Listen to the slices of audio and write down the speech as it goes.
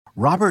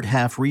Robert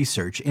Half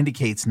research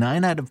indicates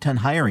 9 out of 10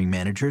 hiring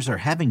managers are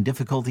having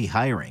difficulty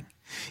hiring.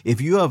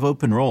 If you have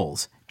open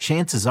roles,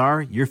 chances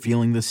are you're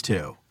feeling this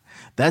too.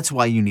 That's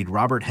why you need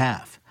Robert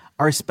Half.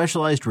 Our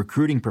specialized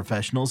recruiting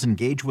professionals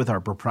engage with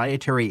our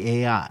proprietary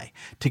AI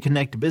to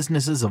connect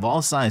businesses of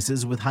all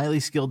sizes with highly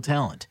skilled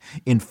talent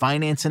in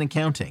finance and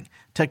accounting,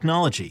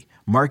 technology,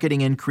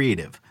 marketing and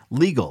creative,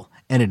 legal,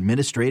 and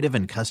administrative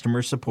and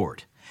customer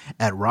support.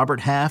 At Robert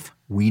Half,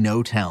 we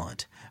know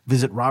talent.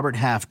 Visit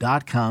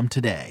roberthalf.com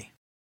today.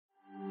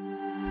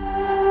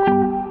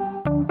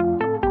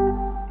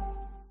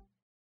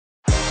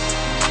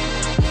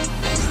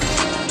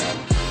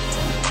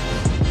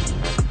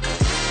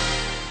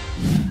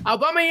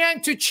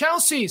 Aubameyang to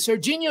Chelsea,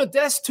 Serginho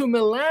Dest to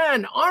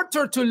Milan,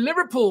 Arthur to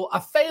Liverpool, a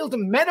failed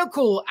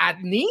medical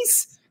at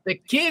Nice. The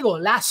Que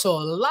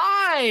Golazo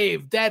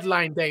live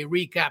deadline day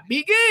recap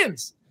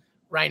begins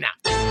right now.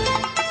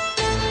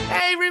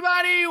 Hey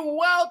everybody,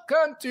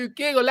 welcome to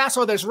Que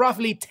Golazo. There's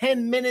roughly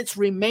 10 minutes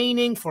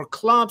remaining for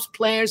clubs,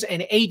 players,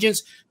 and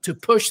agents to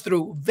push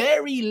through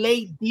very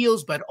late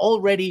deals, but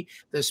already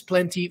there's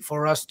plenty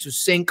for us to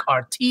sink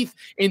our teeth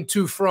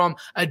into from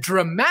a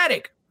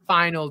dramatic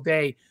final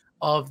day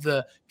of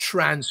the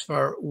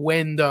transfer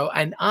window.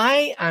 And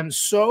I am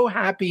so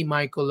happy,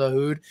 Michael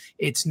Lahoud.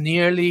 It's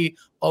nearly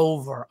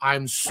over.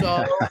 I'm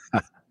so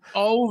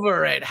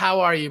over it. How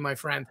are you, my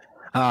friend?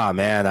 Oh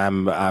man,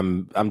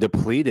 I'm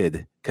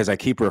depleted because I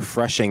keep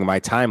refreshing my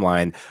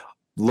timeline,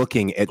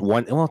 looking at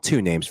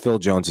two names. Phil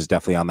Jones is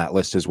definitely on that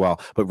list as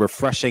well, but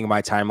refreshing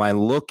my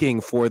timeline,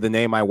 looking for the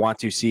name I want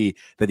to see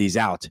that he's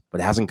out,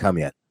 but it hasn't come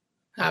yet.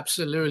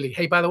 Absolutely.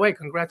 Hey, by the way,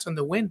 congrats on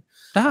the win.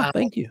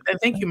 Thank you. And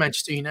thank you,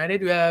 Manchester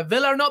United.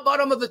 Villa are not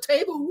bottom of the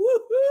table.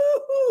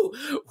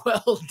 Woo-hoo!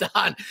 Well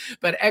done.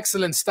 But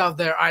excellent stuff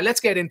there. All right, let's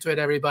get into it,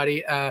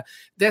 everybody.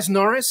 Des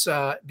Norris,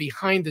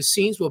 behind the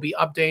scenes, will be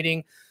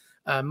updating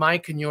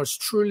Mike and yours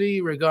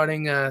truly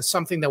regarding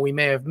something that we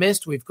may have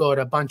missed. We've got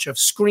a bunch of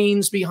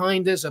screens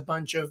behind us, a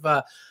bunch of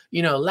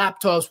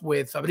laptops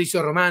with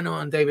Fabrizio Romano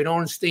and David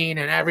Ornstein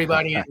and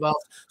everybody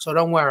involved. So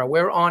don't worry,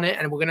 we're on it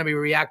and we're going to be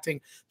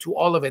reacting to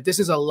all of it. This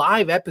is a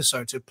live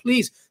episode, so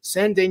please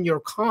send in your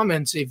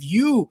comments if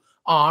you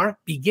are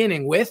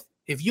beginning with,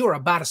 if you're a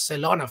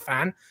Barcelona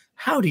fan,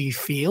 how do you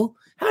feel?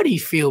 How do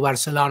you feel,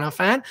 Barcelona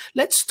fan?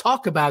 Let's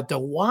talk about the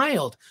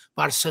wild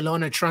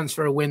Barcelona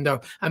transfer window.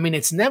 I mean,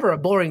 it's never a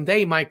boring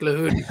day, Mike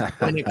Lahoud,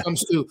 when it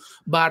comes to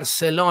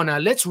Barcelona.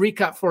 Let's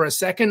recap for a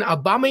second.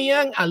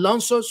 Aubameyang,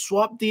 Alonso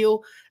swap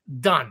deal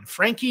done.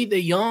 Frankie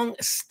de Jong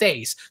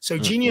stays.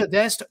 Serginho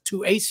Dest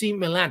to AC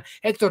Milan.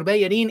 Hector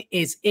Bellerin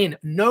is in.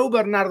 No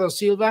Bernardo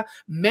Silva.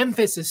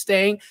 Memphis is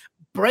staying.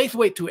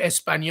 Braithwaite to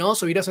Espanyol,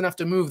 so he doesn't have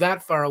to move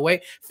that far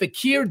away.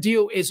 Fekir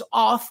deal is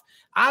off.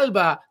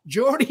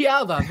 Jordi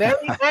Alba,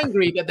 very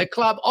angry that the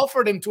club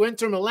offered him to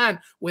Inter Milan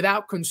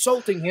without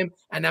consulting him.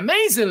 And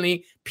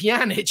amazingly,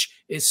 Pjanic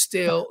is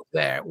still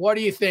there. What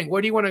do you think?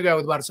 Where do you want to go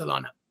with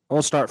Barcelona?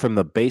 We'll start from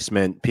the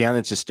basement.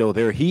 Pjanic is still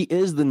there. He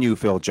is the new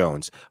Phil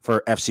Jones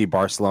for FC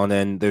Barcelona,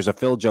 and there's a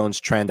Phil Jones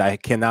trend. I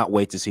cannot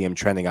wait to see him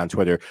trending on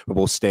Twitter, but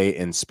we'll stay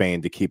in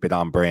Spain to keep it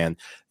on brand.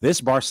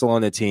 This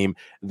Barcelona team,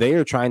 they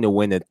are trying to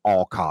win at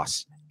all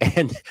costs.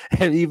 And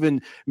it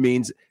even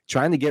means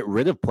trying to get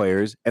rid of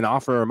players and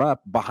offer them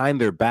up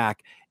behind their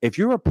back. If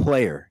you're a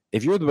player,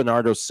 if you're the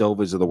Bernardo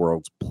Silvas of the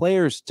world,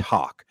 players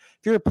talk.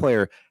 If you're a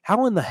player,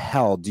 how in the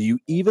hell do you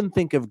even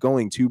think of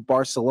going to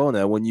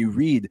Barcelona when you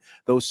read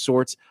those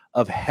sorts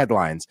of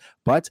headlines?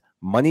 But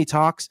money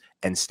talks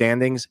and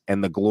standings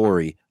and the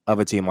glory of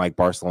a team like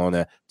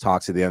Barcelona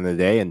talks at the end of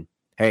the day. And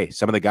hey,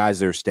 some of the guys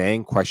that are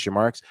staying, question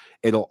marks,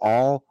 it'll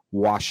all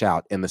wash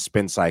out in the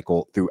spin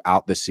cycle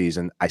throughout the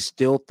season. I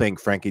still think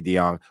Frankie de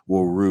Jong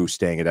will rue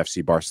staying at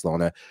FC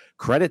Barcelona.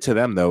 Credit to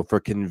them, though, for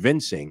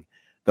convincing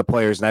the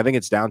players. And I think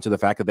it's down to the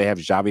fact that they have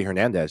Xavi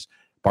Hernandez,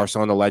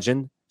 Barcelona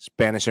legend,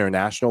 Spanish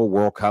international,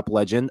 World Cup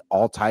legend,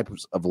 all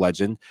types of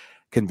legend,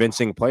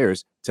 convincing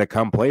players to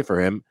come play for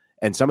him.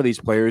 And some of these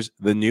players,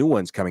 the new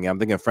ones coming out, I'm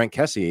thinking of Frank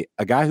Kessie,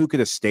 a guy who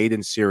could have stayed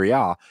in Serie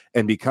A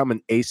and become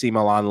an AC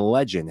Milan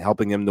legend,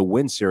 helping him to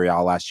win Serie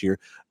A last year,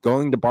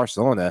 going to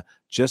Barcelona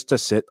just to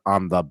sit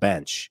on the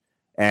bench.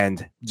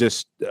 And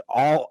just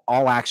all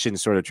action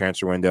sort of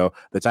transfer window,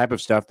 the type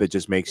of stuff that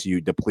just makes you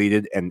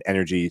depleted and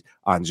energy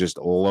on just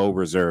low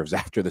reserves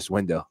after this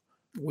window.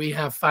 We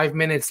have 5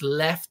 minutes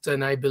left,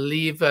 and I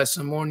believe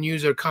some more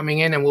news are coming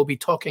in, and we'll be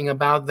talking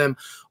about them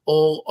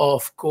all,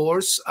 of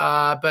course.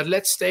 But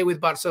let's stay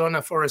with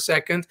Barcelona for a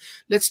second.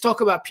 Let's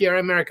talk about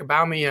Pierre-Emerick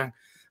Aubameyang.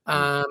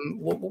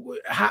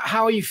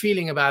 How are you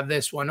feeling about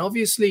this one?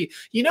 Obviously,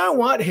 you know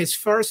what? His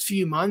first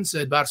few months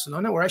at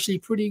Barcelona were actually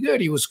pretty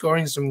good. He was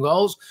scoring some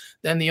goals.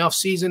 Then the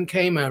offseason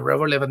came,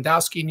 Robert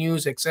Lewandowski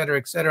news, et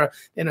cetera.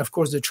 Then, of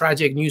course, the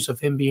tragic news of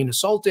him being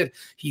assaulted.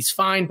 He's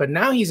fine, but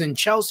now he's in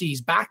Chelsea.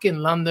 He's back in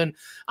London.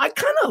 I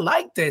kind of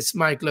like this,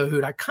 Mike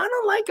Lahoud. I kind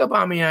of like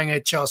Aubameyang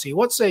at Chelsea.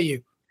 What say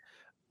you?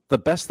 The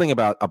best thing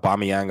about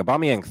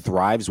Aubameyang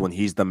thrives when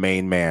he's the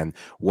main man,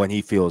 when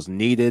he feels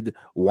needed,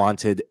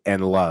 wanted,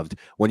 and loved.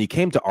 When he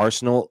came to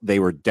Arsenal, they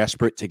were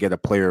desperate to get a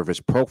player of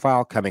his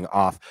profile coming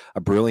off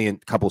a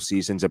brilliant couple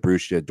seasons at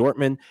Borussia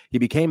Dortmund. He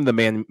became the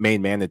main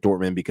man at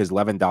Dortmund because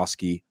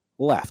Lewandowski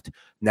left.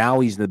 Now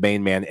he's the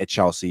main man at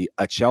Chelsea,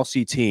 a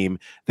Chelsea team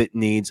that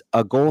needs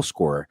a goal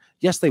scorer.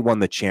 Yes, they won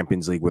the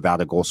Champions League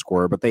without a goal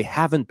scorer, but they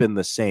haven't been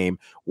the same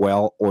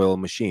well-oiled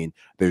machine.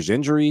 There's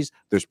injuries,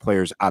 there's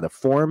players out of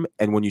form,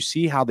 and when you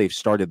see how they've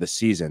started the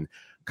season,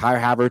 Kai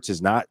Havertz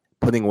is not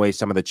putting away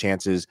some of the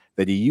chances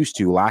that he used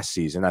to last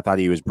season. I thought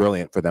he was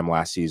brilliant for them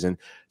last season.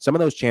 Some of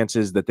those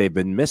chances that they've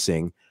been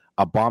missing,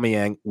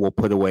 Aubameyang will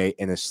put away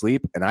in his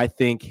sleep, and I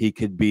think he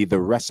could be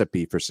the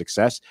recipe for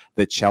success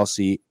that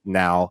Chelsea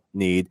now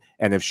need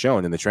and have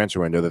shown in the transfer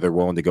window that they're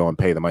willing to go and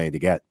pay the money to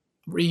get.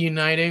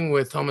 Reuniting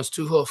with Thomas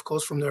Tuchel, of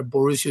course, from their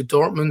Borussia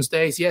Dortmund's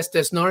days. Yes,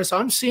 Dest Norris,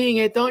 I'm seeing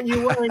it, don't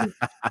you worry.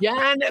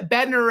 Jan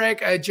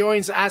Bednarek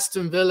joins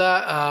Aston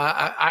Villa.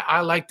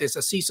 I like this,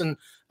 a season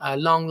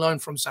long loan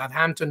from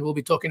Southampton. We'll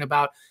be talking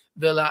about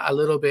Villa a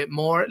little bit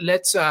more.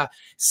 Let's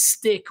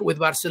stick with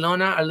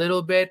Barcelona a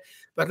little bit.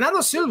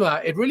 Bernardo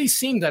Silva, it really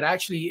seemed that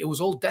actually it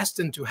was all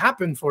destined to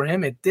happen for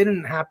him. It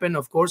didn't happen,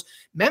 of course.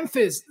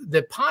 Memphis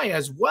Depay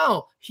as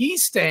well.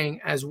 He's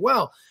staying as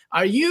well.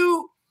 Are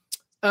you,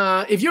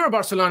 if you're a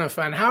Barcelona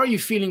fan, how are you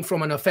feeling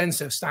from an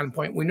offensive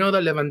standpoint? We know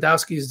that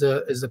Lewandowski is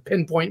the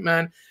pinpoint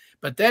man,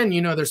 but then,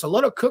 there's a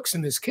lot of cooks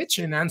in this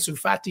kitchen. Ansu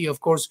Fati,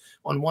 of course,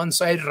 on one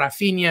side,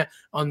 Rafinha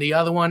on the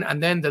other one,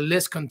 and then the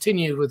list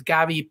continues with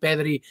Gavi,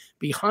 Pedri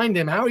behind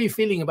him. How are you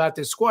feeling about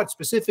this squad,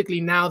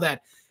 specifically now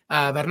that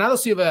Bernardo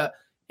Silva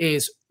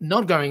is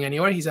not going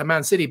anywhere? He's at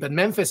Man City, but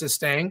Memphis is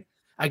staying.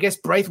 I guess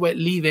Braithwaite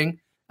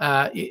leaving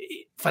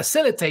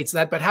facilitates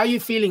that. But how are you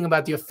feeling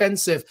about the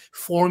offensive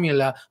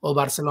formula of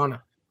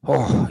Barcelona?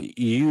 Oh,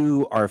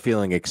 you are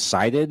feeling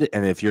excited,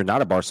 and if you're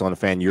not a Barcelona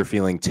fan, you're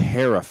feeling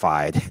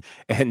terrified.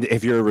 And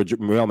if you're a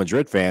Real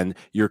Madrid fan,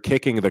 you're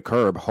kicking the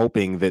curb,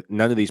 hoping that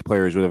none of these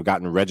players would have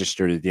gotten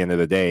registered at the end of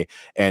the day,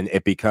 and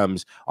it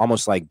becomes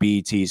almost like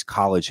BET's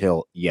College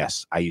Hill.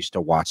 Yes, I used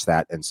to watch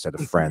that instead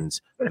of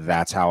Friends.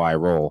 That's how I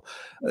roll.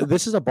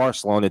 This is a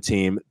Barcelona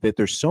team that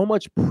there's so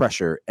much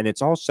pressure, and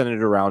it's all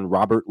centered around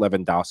Robert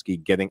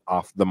Lewandowski getting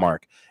off the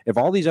mark. If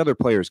all these other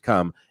players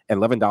come and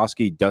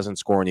Lewandowski doesn't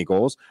score any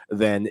goals,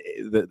 then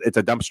it's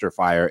a dumpster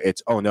fire.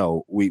 It's, oh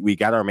no, we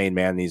got our main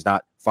man and he's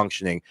not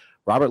functioning.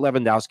 Robert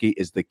Lewandowski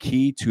is the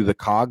key to the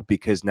cog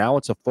because now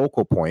it's a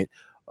focal point,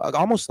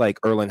 almost like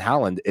Erling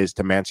Haaland is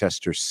to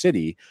Manchester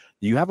City.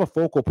 You have a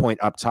focal point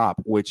up top,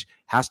 which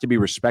has to be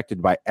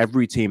respected by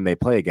every team they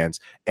play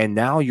against. And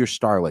now your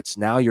starlets,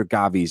 now your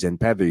Gavis and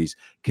Pedris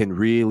can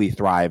really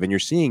thrive. And you're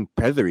seeing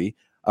Pedri,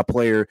 a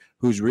player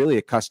who's really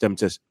accustomed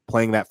to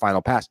playing that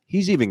final pass.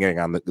 He's even getting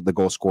on the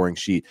goal scoring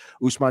sheet.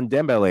 Ousmane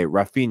Dembele,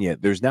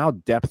 Rafinha, there's now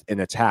depth in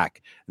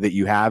attack that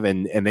you have,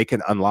 and they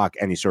can unlock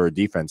any sort of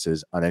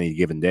defenses on any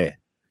given day.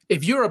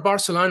 If you're a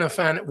Barcelona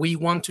fan, we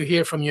want to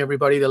hear from you,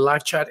 everybody. The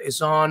live chat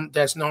is on.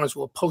 Des Norris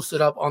will post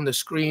it up on the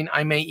screen.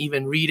 I may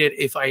even read it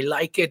if I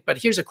like it. But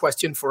here's a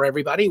question for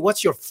everybody.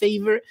 What's your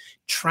favorite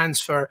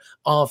transfer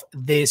of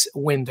this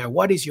window?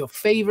 What is your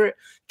favorite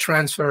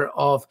transfer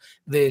of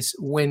this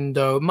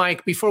window?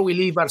 Mike, before we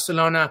leave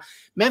Barcelona,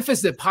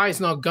 Memphis Depay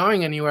is not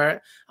going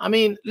anywhere. I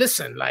mean,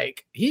 listen,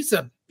 like he's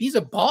a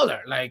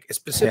baller, like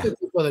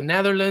specifically for the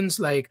Netherlands.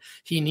 Like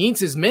he needs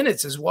his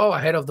minutes as well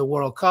ahead of the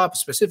World Cup,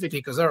 specifically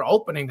because they're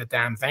opening the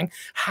damn thing.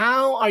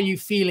 How are you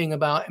feeling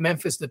about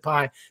Memphis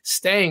Depay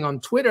staying? On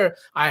Twitter,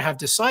 I have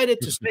decided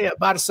to stay at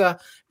Barca.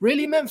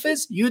 Really,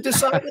 Memphis? You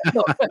decided?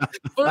 No.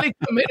 Fully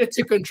committed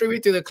to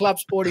contribute to the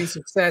club's sporting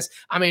success.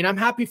 I mean, I'm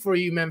happy for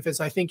you, Memphis.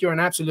 I think you're an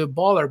absolute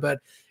baller. But,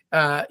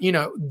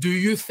 do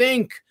you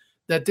think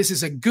that this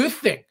is a good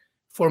thing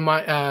for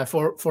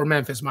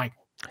Memphis, Mike?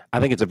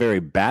 I think it's a very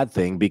bad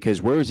thing because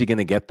where is he going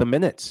to get the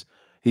minutes?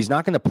 He's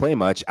not going to play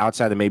much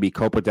outside of maybe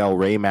Copa del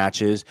Rey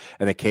matches,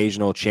 an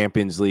occasional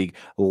Champions League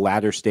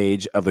latter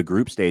stage of the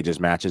group stages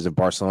matches if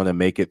Barcelona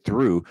make it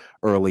through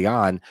early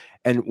on.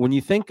 And when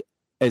you think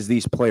as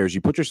these players, you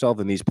put yourself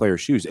in these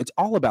players' shoes, it's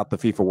all about the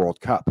FIFA World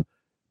Cup.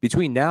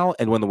 Between now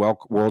and when the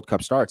World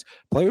Cup starts,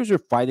 players are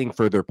fighting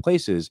for their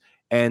places.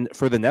 And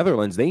for the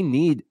Netherlands, they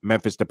need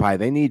Memphis Depay.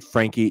 They need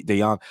Frankie de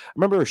Jong. I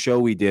remember a show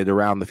we did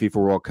around the FIFA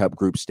World Cup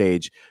group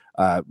stage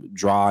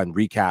draw and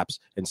recaps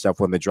and stuff.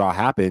 When the draw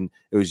happened,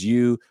 it was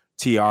you,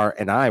 TR,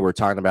 and I were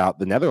talking about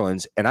the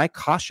Netherlands. And I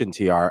cautioned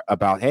TR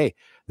about, hey,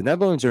 the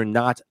Netherlands are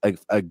not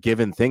a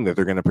given thing that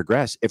they're going to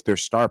progress if their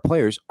star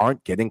players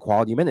aren't getting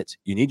quality minutes.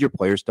 You need your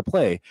players to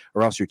play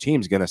or else your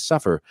team's going to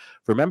suffer.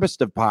 For Memphis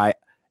Depay,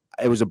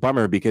 it was a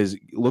bummer because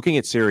looking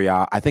at Serie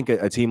A, I think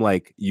a team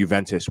like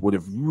Juventus would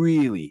have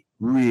really,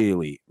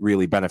 really,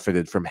 really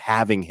benefited from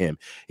having him.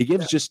 He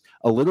gives just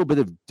a little bit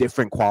of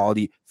different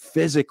quality,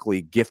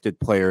 physically gifted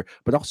player,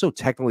 but also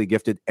technically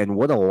gifted. And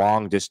what a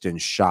long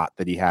distance shot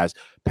that he has.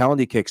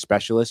 Penalty kick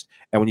specialist.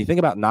 And when you think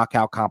about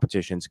knockout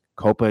competitions,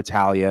 Coppa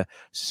Italia,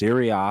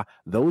 Serie A,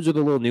 those are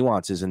the little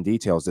nuances and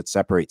details that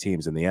separate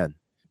teams in the end.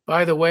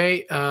 By the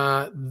way,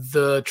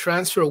 the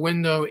transfer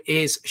window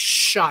is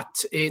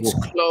shut. It's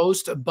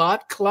closed,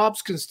 but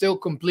clubs can still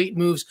complete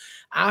moves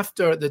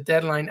after the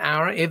deadline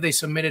hour if they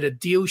submitted a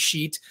deal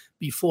sheet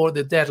before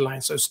the deadline.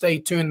 So stay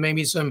tuned.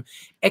 Maybe some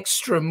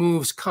extra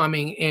moves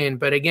coming in.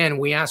 But again,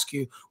 we ask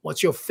you,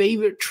 what's your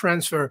favorite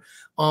transfer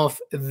of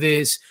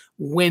this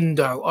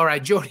window? All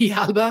right, Jordi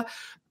Alba,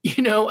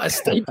 a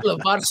staple of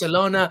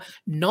Barcelona,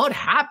 not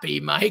happy,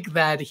 Mike,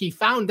 that he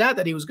found out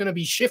that he was going to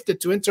be shifted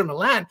to Inter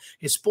Milan.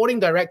 His sporting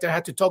director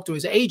had to talk to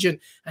his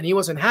agent, and he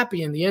wasn't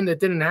happy. In the end, it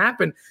didn't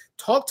happen.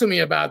 Talk to me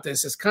about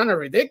this. It's kind of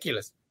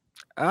ridiculous.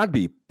 I'd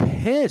be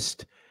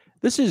pissed.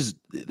 This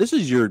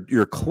is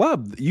your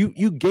club.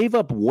 You gave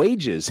up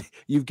wages.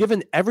 You've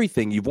given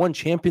everything. You've won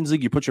Champions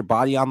League. You put your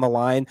body on the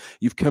line.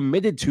 You've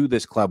committed to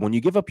this club. When you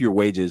give up your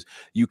wages,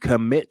 you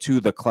commit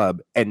to the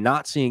club, and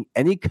not seeing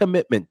any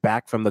commitment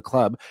back from the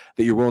club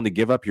that you're willing to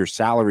give up your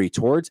salary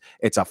towards,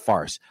 it's a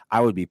farce.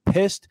 I would be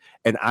pissed,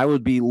 and I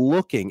would be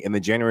looking in the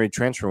January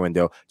transfer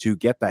window to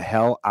get the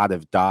hell out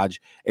of Dodge.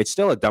 It's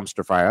still a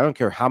dumpster fire. I don't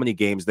care how many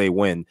games they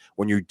win.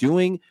 When you're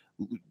doing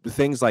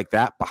things like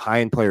that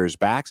behind players'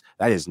 backs,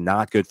 that is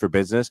not good for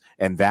business,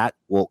 and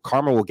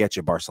karma will get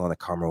you, Barcelona.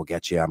 Karma will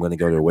get you. I'm going to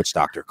go to a witch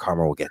doctor.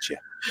 Karma will get you.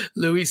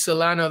 Luis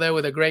Solano there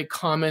with a great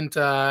comment.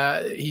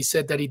 He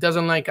said that he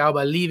doesn't like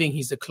Alba leaving.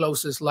 He's the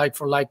closest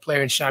like-for-like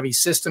player in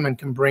Xavi's system and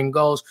can bring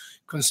goals.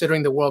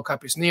 Considering the World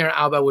Cup is near,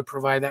 Alba would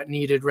provide that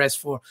needed rest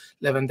for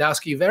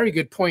Lewandowski. Very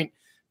good point,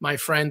 my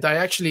friend. I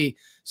actually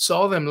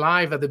saw them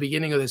live at the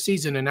beginning of the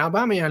season, and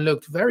Aubameyang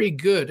looked very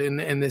good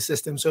in the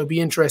system. So it'd be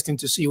interesting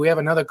to see. We have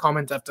another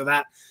comment after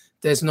that.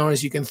 Des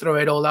Norris, you can throw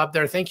it all up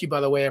there. Thank you, by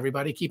the way,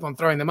 everybody. Keep on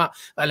throwing them up.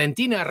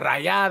 Valentina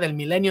Raya del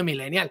Milenio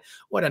Millennial.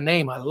 What a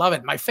name. I love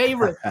it. My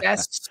favorite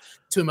Dest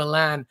to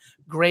Milan.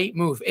 Great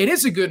move. It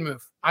is a good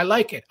move. I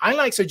like it. I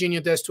like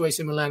Serginho Dest to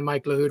AC Milan,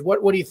 Mike Lahoud.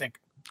 What do you think?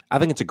 I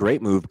think it's a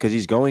great move because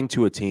he's going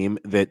to a team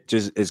that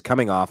just is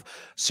coming off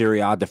Serie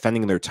A,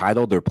 defending their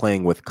title. They're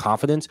playing with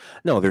confidence.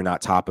 No, they're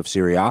not top of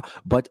Serie A,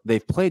 but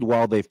they've played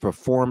well. They've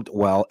performed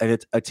well. And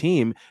it's a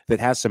team that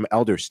has some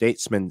elder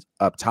statesmen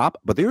up top,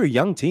 but they're a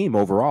young team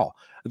overall.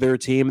 They're a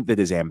team that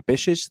is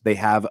ambitious. They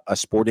have a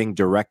sporting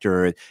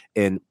director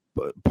in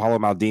Paolo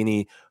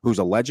Maldini, who's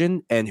a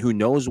legend and who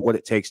knows what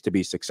it takes to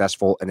be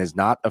successful and is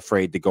not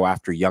afraid to go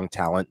after young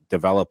talent,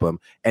 develop them,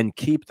 and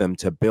keep them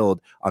to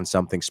build on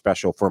something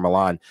special for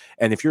Milan.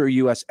 And if you're a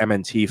US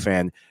MNT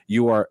fan,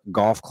 you are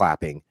golf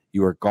clapping.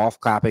 You are golf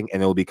clapping,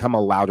 and it will become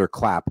a louder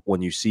clap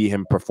when you see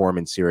him perform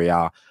in Serie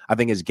A. I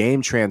think his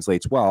game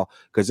translates well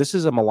because this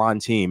is a Milan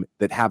team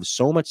that have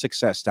so much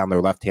success down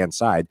their left-hand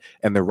side,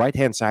 and their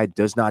right-hand side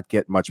does not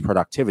get much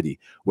productivity.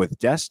 With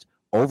Dest,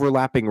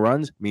 overlapping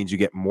runs means you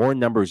get more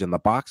numbers in the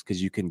box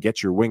because you can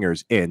get your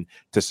wingers in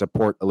to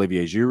support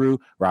Olivier Giroud,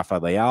 Rafa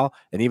Leal,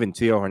 and even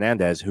Theo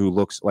Hernandez, who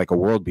looks like a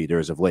world beater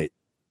as of late.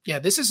 Yeah,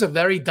 this is a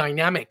very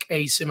dynamic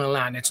AC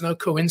Milan. It's no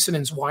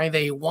coincidence why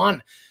they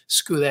won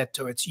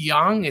Scudetto. It's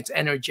young, it's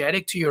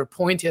energetic. To your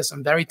point, he has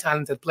some very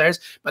talented players,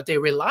 but they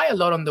rely a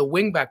lot on the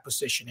wing-back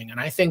positioning, and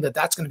I think that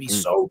that's going to be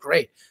so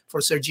great for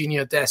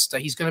Serginho Dest.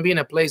 He's going to be in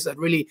a place that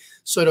really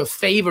sort of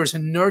favors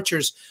and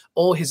nurtures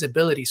all his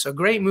abilities. So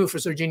great move for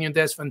Serginho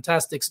Dest.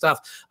 Fantastic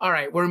stuff. All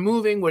right, we're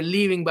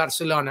leaving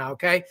Barcelona,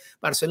 okay?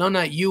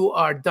 Barcelona, you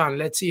are done.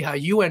 Let's see how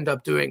you end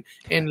up doing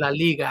in La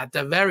Liga, at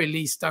the very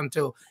least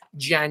until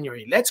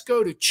January. Let's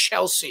go to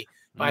Chelsea,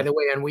 by the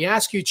way. And we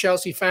ask you,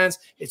 Chelsea fans,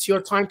 it's your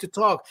time to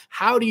talk.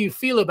 How do you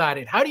feel about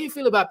it? How do you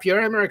feel about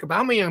Pierre-Emerick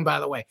Aubameyang, by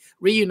the way,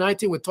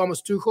 reuniting with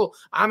Thomas Tuchel?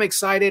 I'm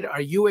excited.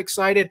 Are you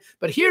excited?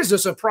 But here's the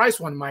surprise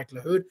one, Mike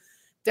Lahoud.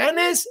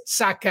 Denis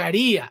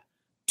Zakaria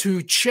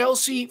to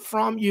Chelsea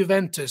from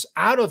Juventus,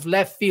 out of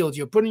left field.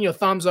 You're putting your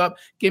thumbs up.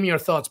 Give me your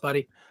thoughts,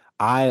 buddy.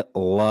 I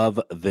love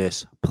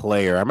this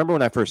player. I remember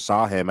when I first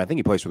saw him, I think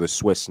he plays for the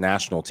Swiss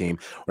national team.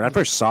 When I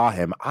first saw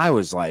him, I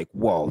was like,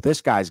 whoa,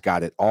 this guy's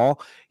got it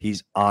all.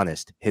 He's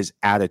honest, his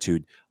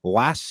attitude.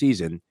 Last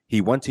season,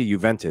 he went to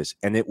Juventus,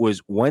 and it was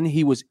when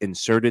he was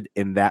inserted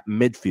in that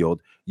midfield,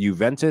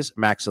 Juventus,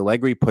 Max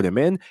Allegri put him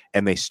in,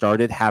 and they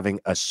started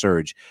having a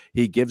surge.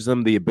 He gives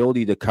them the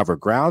ability to cover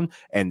ground,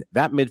 and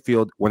that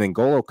midfield, when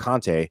N'Golo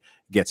Kante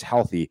gets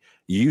healthy,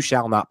 you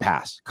shall not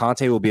pass.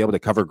 Conte will be able to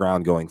cover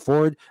ground going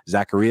forward.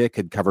 Zakaria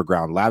could cover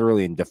ground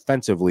laterally, and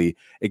defensively,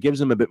 it gives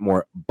him a bit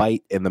more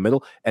bite in the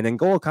middle. And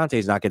N'Golo Kante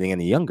is not getting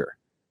any younger.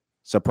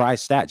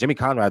 Surprise stat. Jimmy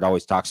Conrad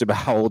always talks about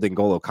how old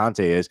N'Golo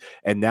Kante is,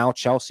 and now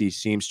Chelsea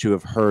seems to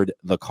have heard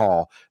the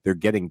call. They're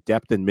getting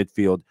depth in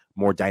midfield,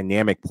 more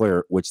dynamic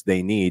player, which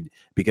they need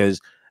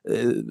because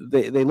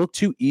they look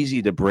too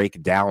easy to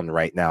break down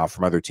right now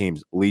from other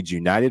teams. Leeds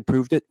United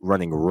proved it,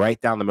 running right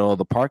down the middle of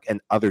the park,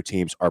 and other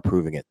teams are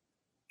proving it.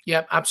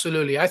 Yep,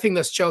 absolutely. I think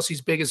that's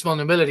Chelsea's biggest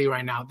vulnerability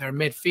right now. Their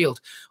midfield.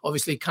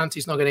 Obviously,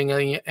 Kante's not getting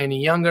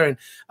any younger, and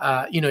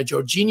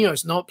Jorginho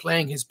is not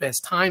playing his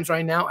best times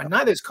right now, and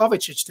neither is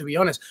Kovacic, to be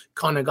honest.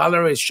 Conor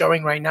Gallagher is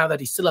showing right now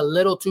that he's still a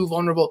little too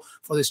vulnerable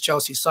for this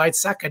Chelsea side.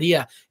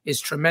 Zakaria is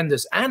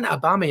tremendous, and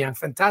Aubameyang,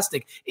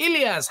 fantastic.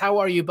 Ilias, how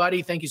are you,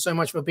 buddy? Thank you so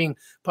much for being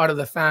part of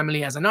the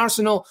family. As an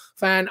Arsenal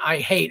fan, I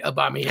hate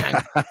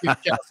Aubameyang.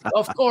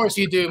 Of course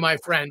you do, my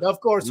friend.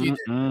 Of course you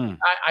do.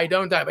 I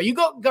don't die, but you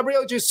got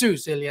Gabriel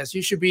Jesus, Ilias.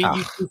 You should be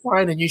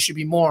fine, and you should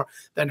be more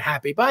than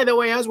happy. By the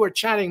way, as we're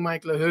chatting,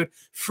 Mike Lahoud,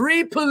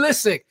 free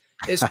Pulisic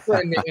is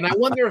trending, and I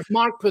wonder if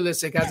Mark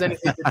Pulisic has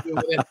anything to do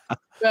with it.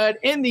 But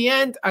in the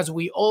end, as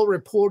we all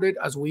reported,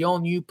 as we all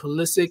knew,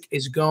 Pulisic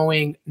is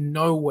going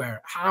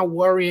nowhere. How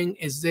worrying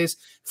is this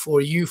for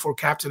you, for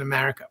Captain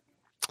America?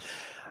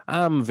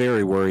 I'm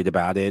very worried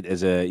about it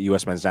as a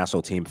U.S. men's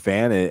national team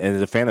fan and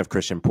as a fan of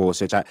Christian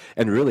Pulisic.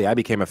 I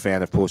became a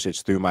fan of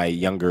Pulisic through my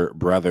younger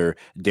brother,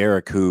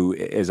 Derek, who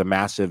is a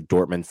massive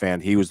Dortmund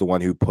fan. He was the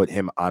one who put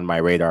him on my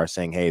radar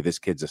saying, hey, this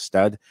kid's a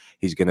stud.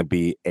 He's going to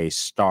be a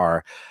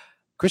star.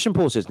 Christian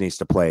Pulisic needs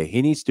to play.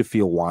 He needs to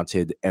feel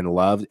wanted and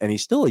loved, and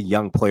he's still a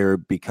young player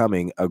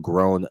becoming a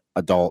grown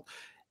adult.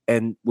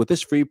 And with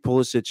this free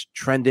Pulisic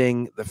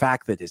trending, the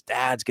fact that his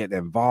dad's getting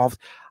involved,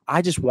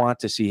 I just want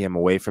to see him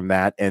away from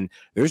that. And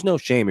there's no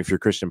shame if you're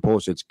Christian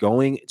Pulisic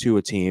going to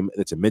a team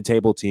that's a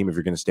mid-table team. If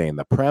you're going to stay in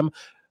the Prem,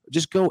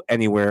 just go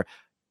anywhere.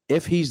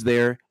 If he's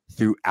there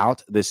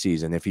throughout the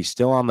season, if he's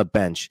still on the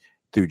bench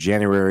through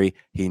January,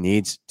 he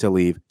needs to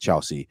leave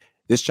Chelsea.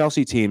 This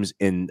Chelsea team's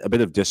in a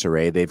bit of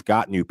disarray. They've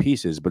got new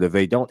pieces, but if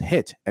they don't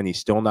hit and he's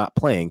still not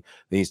playing,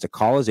 he needs to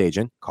call his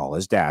agent, call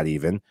his dad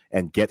even,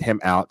 and get him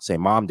out. Say,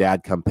 Mom,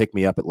 Dad, come pick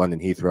me up at London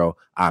Heathrow.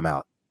 I'm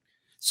out.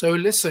 So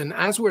listen,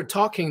 as we're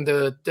talking,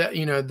 the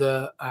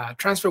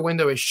transfer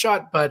window is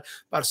shut, but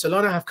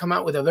Barcelona have come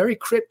out with a very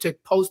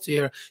cryptic post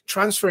here.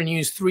 Transfer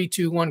news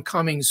 321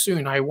 coming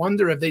soon. I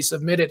wonder if they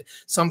submitted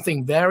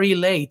something very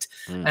late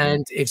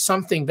and if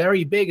something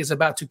very big is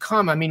about to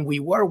come. I mean, we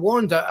were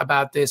warned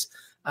about this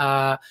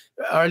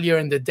earlier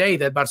in the day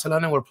that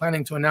Barcelona were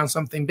planning to announce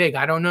something big.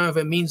 I don't know if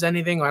it means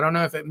anything. I don't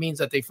know if it means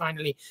that they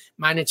finally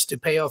managed to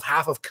pay off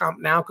half of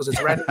Camp Nou because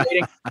it's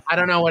renovating. I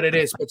don't know what it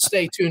is, but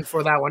stay tuned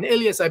for that one.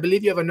 Ilias, I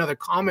believe you have another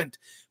comment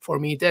for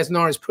me. Des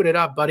Norris, put it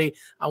up, buddy.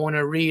 I want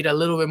to read a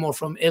little bit more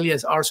from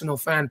Ilias, Arsenal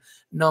fan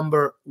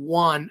number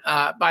 1.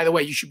 By the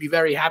way, you should be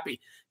very happy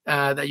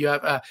that you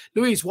have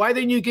Luis. Why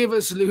didn't you give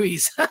us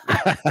Luis?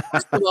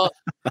 First of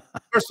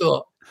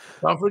all,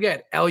 don't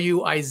forget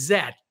Luiz.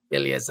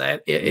 Ilias,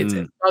 it's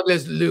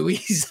Douglas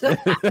Luiz.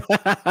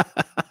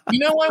 You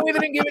know why we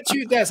didn't give it to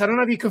you, Des? I don't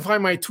know if you can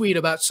find my tweet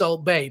about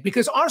Salt Bay,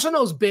 because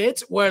Arsenal's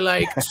bids were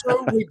like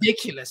so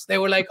ridiculous. They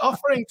were like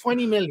offering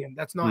 20 million.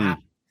 That's not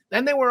happening.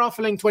 Then they were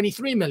offering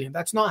 23 million.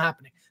 That's not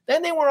happening.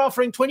 Then they were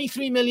offering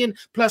 23 million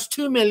plus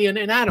 2 million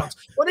in add-ons.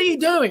 What are you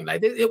doing?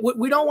 Like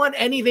we don't want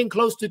anything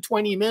close to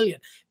 20 million.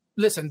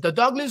 Listen, the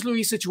Douglas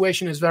Luiz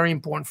situation is very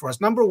important for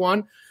us. Number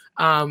one,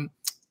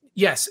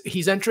 yes,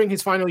 he's entering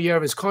his final year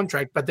of his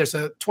contract, but there's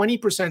a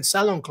 20%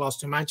 sell-on clause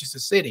to Manchester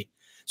City.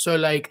 So,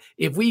 like,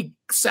 if we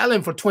sell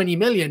him for 20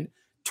 million,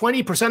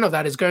 20% of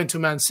that is going to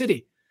Man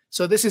City.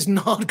 So this is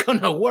not going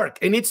to work.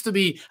 It needs to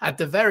be, at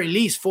the very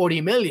least, 40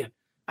 million.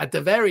 At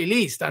the very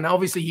least. And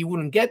obviously, he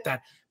wouldn't get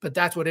that. But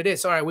that's what it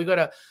is. All right, we got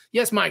to...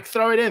 Yes, Mike,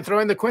 throw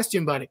in the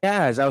question, buddy.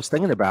 Yeah, as I was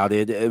thinking about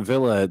it,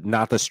 Villa,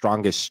 not the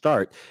strongest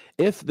start.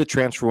 If the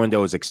transfer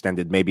window is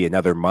extended maybe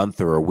another month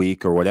or a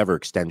week or whatever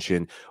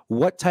extension,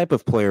 what type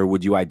of player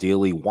would you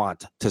ideally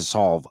want to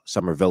solve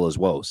some of Villa's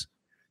woes?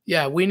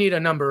 Yeah, we need a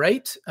number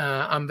 8.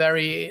 I'm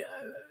very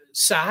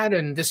sad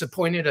and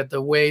disappointed at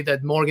the way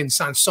that Morgan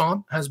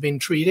Sanson has been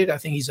treated. I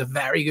think he's a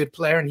very good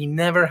player, and he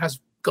never has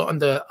gotten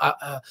the...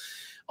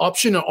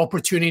 option or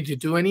opportunity to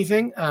do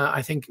anything.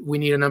 I think we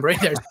need a number 8.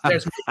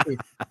 There's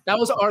that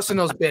was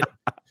Arsenal's bid.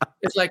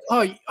 It's like,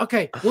 oh,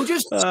 okay, we'll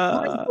just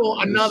for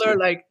another,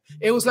 like,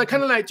 it was like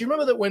kind of like, do you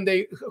remember that when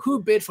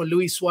who bid for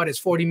Luis Suarez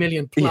 40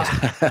 million plus?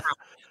 Yeah.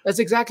 That's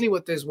exactly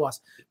what this was.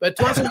 But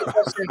to answer the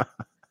question,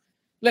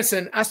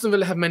 listen, Aston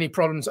Villa have many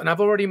problems, and I've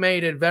already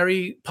made it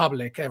very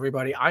public,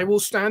 everybody. I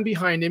will stand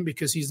behind him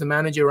because he's the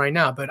manager right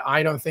now, but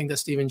I don't think that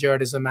Steven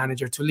Gerrard is the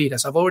manager to lead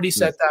us. I've already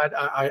said that.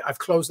 I've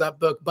closed that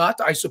book, but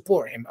I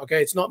support him,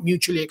 okay? It's not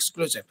mutually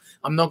exclusive.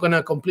 I'm not going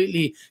to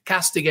completely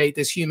castigate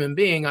this human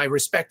being. I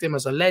respect him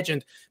as a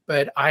legend,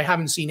 but I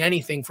haven't seen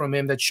anything from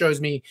him that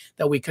shows me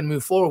that we can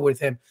move forward with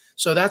him.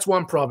 So that's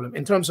one problem.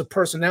 In terms of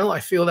personnel, I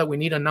feel that we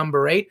need a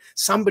number 8,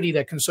 somebody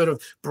that can sort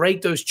of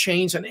break those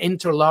chains and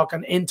interlock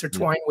and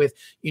intertwine with,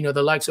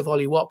 the likes of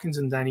Ollie Watkins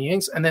and Danny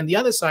Ings. And then the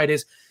other side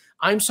is,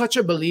 I'm such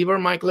a believer,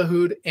 Mike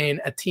Lahoud, in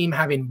a team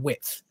having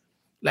width.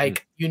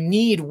 Like, you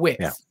need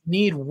width,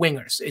 need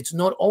wingers. It's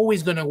not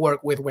always going to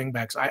work with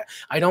wingbacks.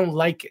 I don't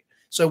like it.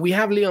 So we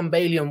have Leon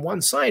Bailey on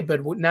one side,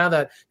 but now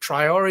that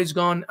Traore is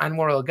gone,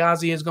 Anwar El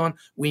Ghazi is gone,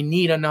 we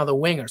need another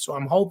winger. So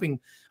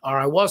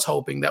I was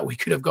hoping that we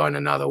could have gone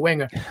another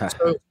winger.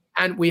 So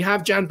And we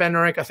have Jan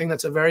Bednarek. I think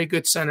that's a very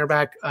good center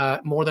back,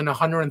 more than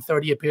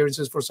 130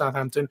 appearances for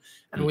Southampton.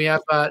 And we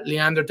have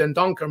Leander Den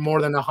Donker,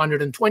 more than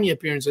 120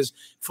 appearances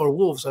for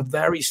Wolves, a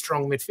very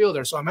strong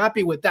midfielder. So I'm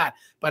happy with that.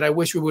 But I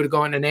wish we would have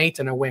gone an 8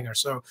 and a winger.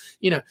 So,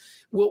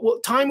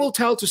 time will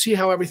tell to see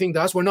how everything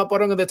does. We're not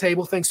bottom of the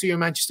table thanks to your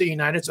Manchester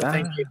United. So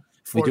thank you.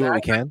 We do what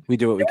we can. We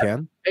do what we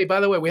can. Hey,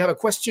 by the way, we have a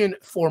question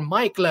for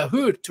Mike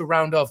Lahoud to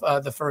round off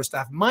the first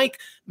half.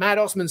 Matt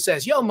Osman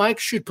says, yo, Mike,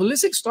 should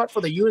Pulisic start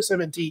for the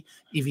USMNT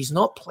if he's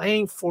not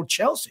playing for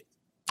Chelsea?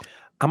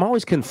 I'm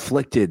always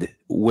conflicted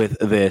with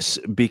this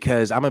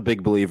because I'm a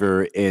big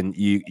believer in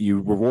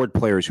you reward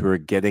players who are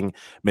getting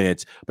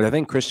minutes. But I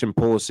think Christian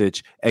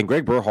Pulisic and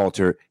Greg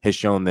Berhalter has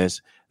shown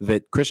this,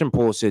 that Christian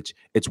Pulisic,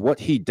 it's what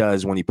he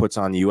does when he puts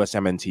on the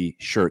USMNT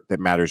shirt that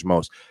matters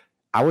most.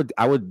 I would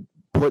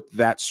put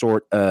that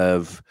sort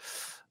of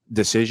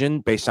decision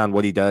based on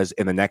what he does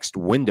in the next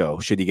window.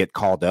 Should he get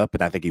called up?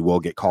 And I think he will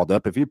get called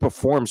up. If he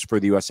performs for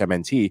the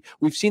USMNT,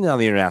 we've seen it on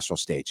the international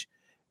stage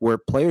where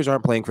players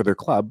aren't playing for their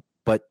club,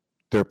 but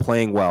they're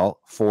playing well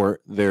for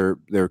their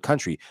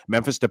country.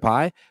 Memphis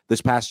Depay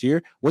this past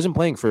year wasn't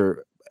playing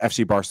for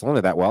FC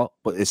Barcelona that well,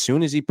 but as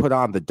soon as he put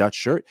on the Dutch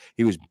shirt,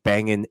 he was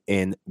banging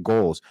in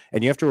goals.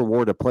 And you have to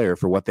reward a player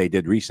for what they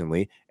did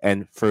recently.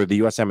 And for the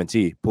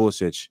USMNT,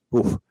 Pulisic,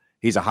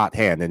 he's a hot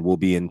hand and will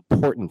be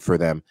important for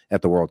them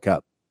at the World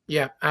Cup.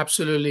 Yeah,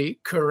 absolutely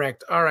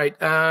correct. All right,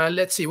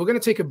 let's see. We're going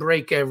to take a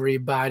break,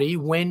 everybody.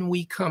 When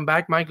we come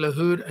back, Mike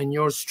Lahoud and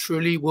yours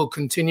truly will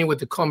continue with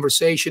the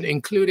conversation,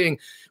 including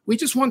we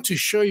just want to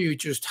show you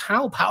just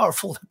how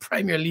powerful the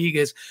Premier League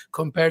is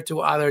compared to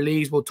other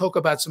leagues. We'll talk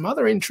about some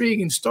other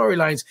intriguing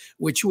storylines,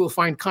 which you will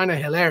find kind of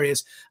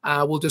hilarious.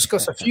 We'll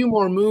discuss a few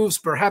more moves,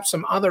 perhaps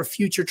some other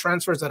future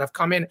transfers that have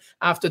come in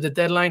after the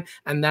deadline,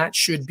 and that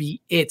should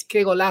be it.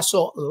 Que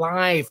Golazo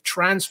live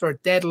transfer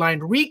deadline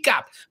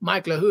recap.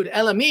 Mike Lahoud,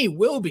 LME,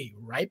 will be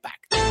right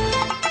back.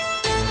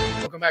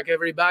 Welcome back,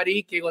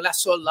 everybody. Que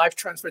Golazo live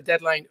transfer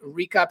deadline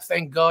recap.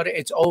 Thank God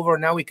it's over.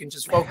 Now we can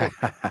just focus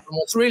on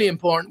what's really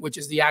important, which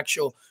is the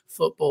actual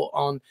football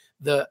on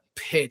the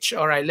pitch.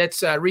 All right,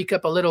 let's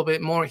recap a little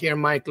bit more here,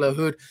 Mike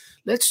Lahoud.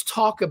 Let's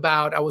talk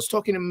about, I was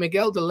talking to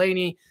Miguel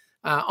Delaney.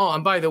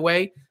 And by the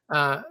way,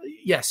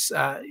 yes,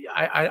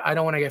 I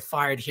don't want to get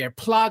fired here.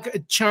 Plug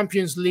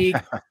Champions League.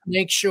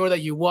 Make sure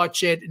that you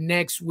watch it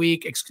next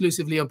week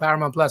exclusively on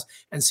Paramount Plus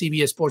and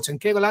CBS Sports. And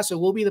Que Golazo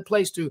will be the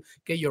place to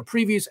get your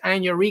previews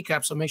and your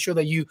recaps. So make sure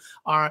that you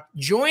are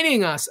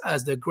joining us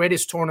as the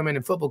greatest tournament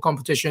in football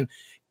competition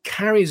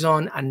carries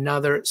on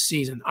another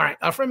season. All right,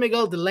 our friend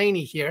Miguel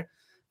Delaney here,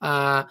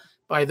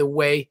 by the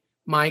way,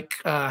 Mike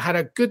had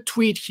a good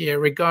tweet here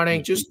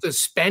regarding just the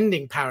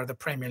spending power of the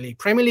Premier League.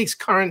 Premier League's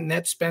current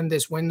net spend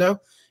this window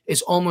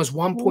is almost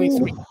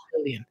 1.3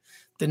 billion.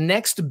 The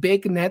next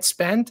big net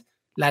spend,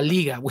 La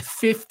Liga, with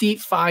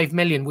 55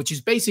 million, which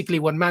is basically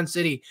what Man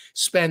City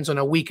spends on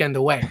a weekend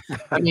away.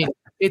 I mean,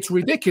 it's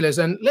ridiculous.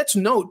 And let's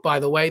note, by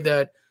the way,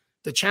 that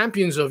the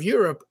champions of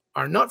Europe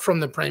are not from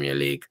the Premier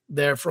League.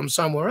 They're from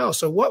somewhere else.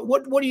 So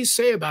what do you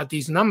say about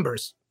these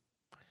numbers?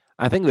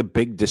 I think the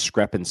big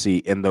discrepancy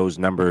in those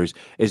numbers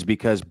is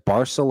because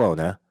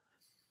Barcelona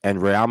and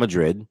Real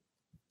Madrid,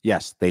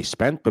 yes, they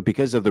spent, but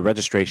because of the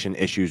registration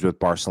issues with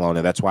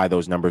Barcelona, that's why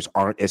those numbers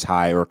aren't as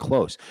high or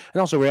close.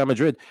 And also Real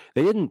Madrid,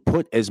 they didn't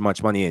put as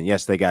much money in.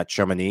 Yes, they got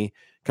Tchouaméni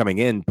coming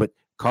in, but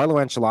Carlo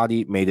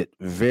Ancelotti made it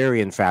very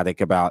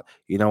emphatic about,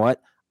 you know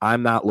what,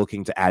 I'm not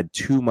looking to add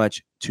too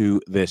much to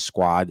this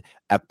squad.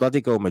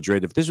 Atletico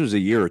Madrid, if this was a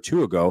year or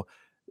two ago,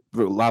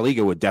 La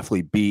Liga would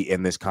definitely be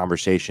in this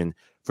conversation.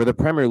 For the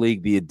Premier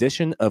League, the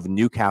addition of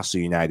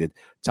Newcastle United,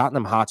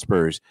 Tottenham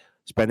Hotspurs,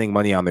 spending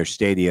money on their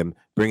stadium,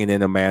 bringing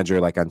in a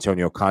manager like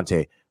Antonio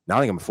Conte,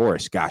 Nottingham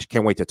Forest, gosh,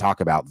 can't wait to talk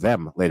about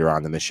them later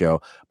on in the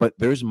show. But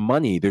there's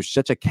money. There's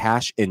such a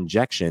cash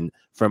injection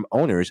from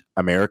owners,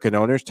 American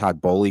owners,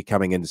 Todd Bowley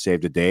coming in to save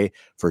the day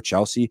for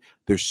Chelsea.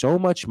 There's so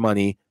much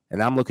money.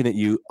 And I'm looking at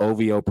you,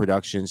 OVO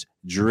Productions,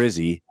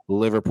 Drizzy,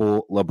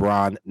 Liverpool,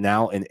 LeBron,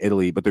 now in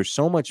Italy. But there's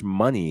so much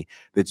money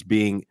that's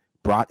being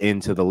brought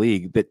into the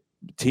league that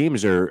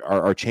teams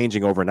are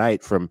changing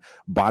overnight from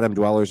bottom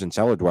dwellers and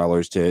cellar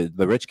dwellers to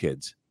the rich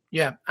kids.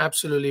 Yeah,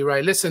 absolutely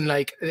right. Listen,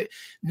 like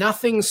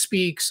nothing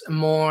speaks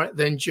more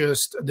than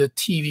just the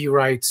TV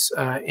rights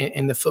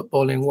in the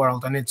footballing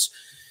world. And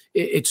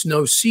it's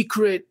no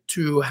secret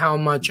to how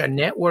much a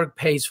network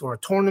pays for a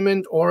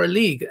tournament or a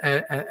league.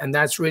 And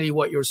that's really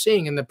what you're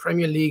seeing. And the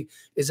Premier League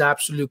is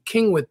absolute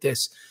king with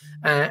this.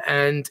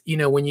 And, you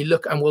know, when you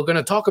look, and we're going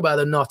to talk about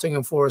the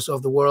Nottingham Forest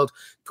of the world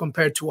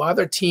compared to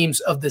other teams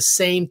of the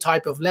same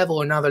type of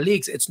level in other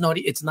leagues, it's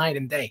night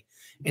and day.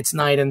 It's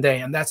night and day.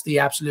 And that's the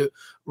absolute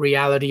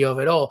reality of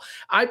it all.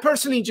 I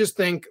personally just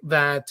think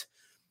that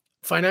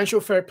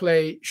financial fair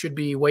play should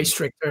be way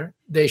stricter.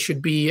 There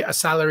should be a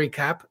salary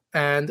cap.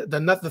 And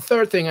the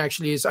third thing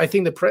actually is I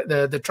think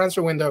the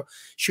transfer window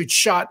should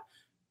shut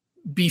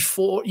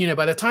before, you know,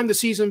 by the time the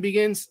season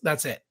begins,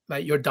 that's it.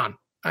 Like you're done.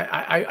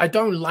 I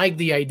don't like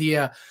the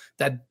idea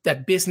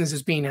that business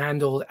is being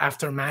handled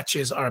after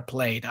matches are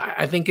played.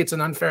 I think it's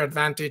an unfair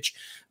advantage,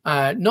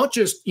 not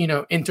just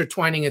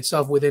intertwining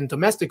itself within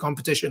domestic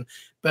competition,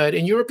 but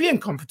in European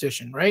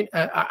competition, right?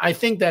 I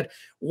think that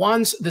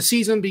once the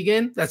season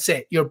begins, that's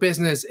it. Your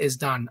business is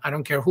done. I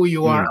don't care who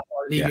you are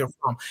or league you're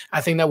from.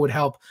 I think that would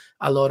help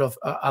a lot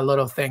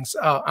of things.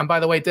 And by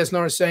the way, Dest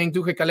is saying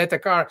Duque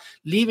Caleta-Car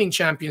leaving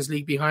Champions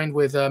League behind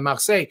with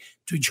Marseille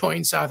to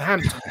join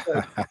Southampton.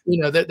 So,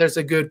 there's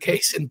a good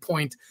case in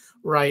point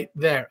right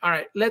there. All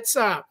right, let's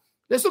talk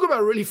about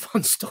a really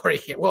fun story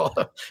here. Well,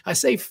 I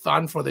say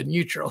fun for the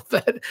neutral,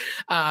 but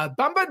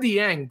Bamba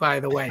Dieng, by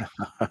the way,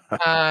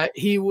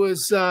 he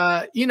was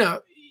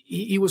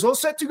he was all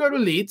set to go to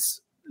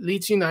Leeds.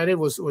 Leeds United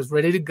was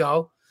ready to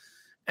go.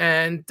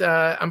 And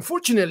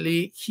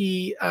unfortunately,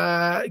 he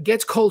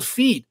gets cold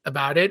feet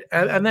about it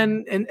and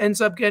then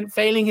ends up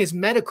failing his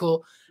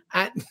medical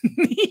at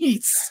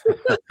Nice.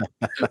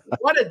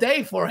 What a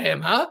day for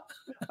him, huh?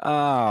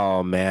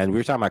 Oh, man. We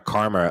were talking about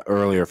karma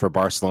earlier for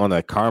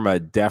Barcelona. Karma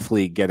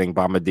definitely getting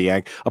Bamba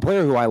Dieng, a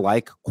player who I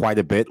like quite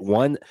a bit.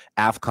 Won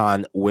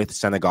AFCON with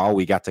Senegal.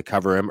 We got to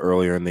cover him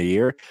earlier in the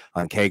year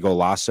on Que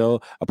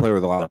Golasso, a player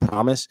with a lot of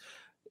promise,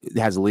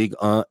 has Ligue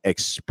 1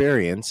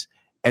 experience.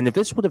 And if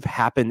this would have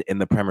happened in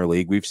the Premier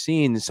League, we've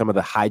seen some of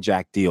the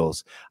hijack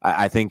deals.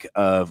 I think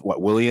of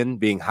Willian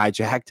being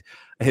hijacked.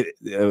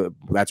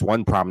 That's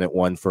one prominent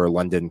one for a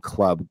London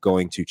club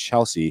going to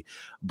Chelsea.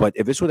 But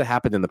if this would have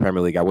happened in the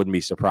Premier League, I wouldn't be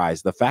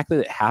surprised. The fact that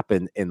it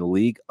happened in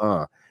Ligue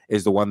 1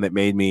 is the one that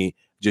made me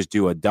just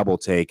do a double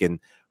take. And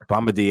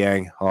Bamba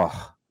Dieng,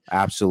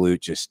 absolute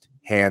just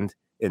hand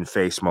in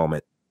face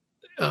moment.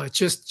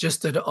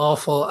 Just an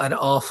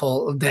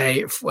awful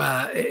day.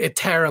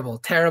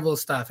 Terrible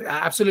stuff.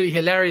 Absolutely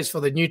hilarious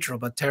for the neutral,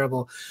 but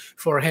terrible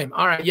for him.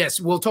 All right,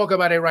 yes, we'll talk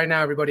about it right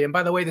now, everybody. And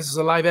by the way, this is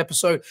a live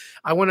episode.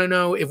 I want to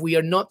know, if we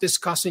are not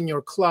discussing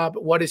your club,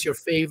 what is your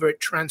favorite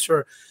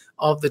transfer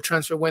of the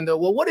transfer window?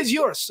 Well, what is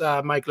yours,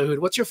 Mike Lahoud?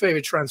 What's your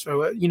favorite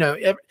transfer?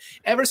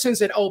 Ever since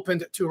it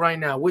opened to right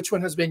now, which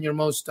one has been your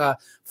most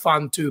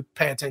fun to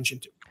pay attention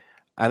to?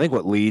 I think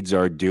what Leeds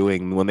are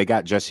doing, when they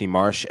got Jesse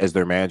Marsch as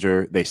their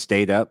manager, they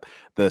stayed up.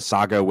 The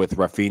saga with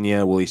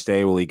Rafinha, will he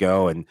stay, will he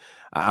go? And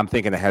I'm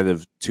thinking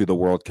ahead to the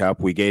World Cup.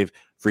 We gave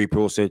Free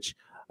Pulisic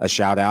a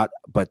shout out,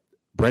 but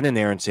Brendan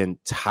Aronson,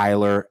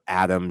 Tyler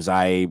Adams,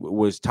 I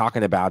was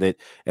talking about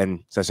it.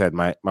 And as I said,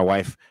 my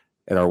wife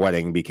at our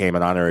wedding became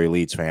an honorary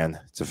Leeds fan.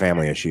 It's a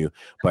family issue,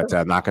 but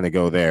I'm not going to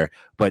go there.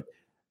 But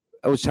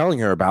I was telling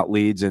her about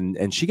Leeds,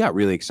 and she got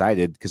really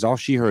excited because all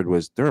she heard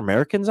was, there are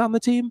Americans on the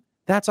team?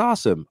 That's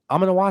awesome. I'm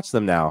going to watch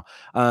them now.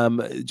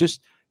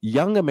 Just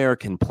young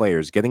American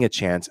players getting a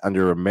chance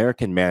under an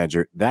American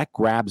manager, that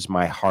grabs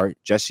my heart.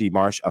 Jesse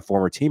Marsch, a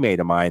former teammate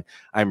of mine,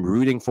 I'm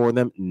rooting for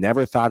them.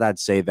 Never thought I'd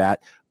say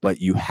that, but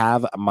you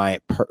have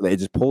it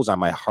just pulls on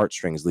my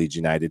heartstrings, Leeds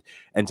United.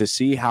 And to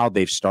see how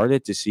they've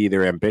started to see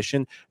their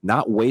ambition,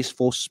 not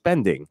wasteful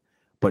spending,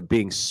 but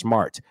being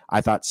smart. I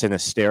thought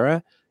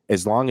Sinisterra,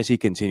 as long as he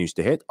continues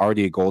to hit,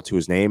 already a goal to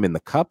his name in the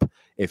cup,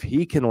 if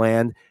he can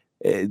land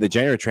the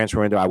January transfer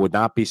window, I would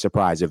not be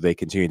surprised if they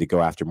continue to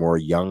go after more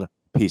young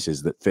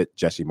pieces that fit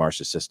Jesse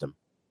Marsch's system.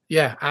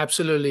 Yeah,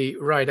 absolutely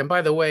right. And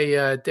by the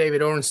way,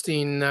 David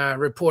Ornstein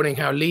reporting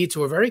how Leeds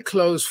were very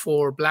close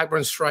for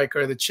Blackburn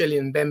striker, the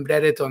Chilean Ben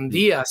Brereton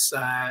Diaz.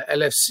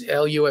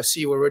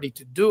 LUFC were ready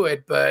to do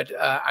it, but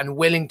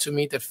unwilling to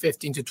meet the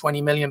 15 to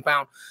 20 million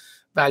pound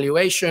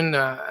valuation.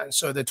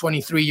 So the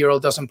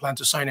 23-year-old doesn't plan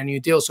to sign a new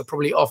deal, so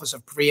probably offers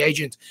a free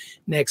agent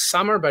next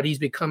summer, but he's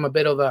become a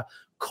bit of a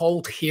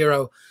cult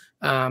hero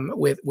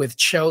with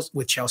Chile.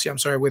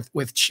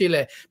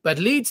 But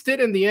Leeds did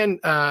in the end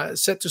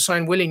set to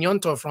sign Willy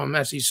Gnonto from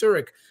FC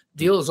Zurich.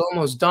 Deal is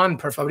almost done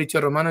per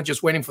Fabrizio Romano,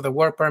 just waiting for the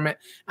work permit,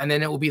 and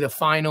then it will be the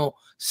final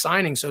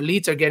signing. So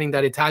Leeds are getting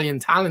that Italian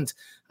talent,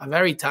 a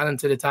very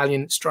talented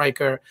Italian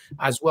striker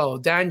as well.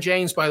 Dan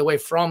James, by the way,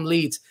 from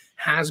Leeds,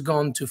 has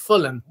gone to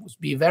Fulham. It would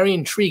be very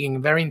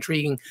intriguing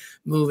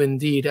move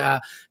indeed.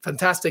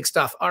 Fantastic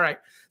stuff. All right.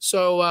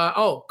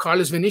 So,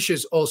 Carlos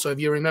Vinicius also, if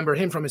you remember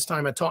him from his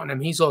time at Tottenham,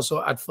 he's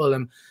also at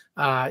Fulham.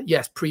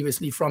 Yes,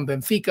 previously from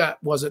Benfica,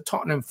 was at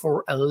Tottenham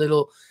for a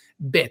little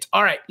bit.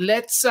 All right,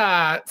 let's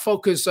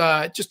focus,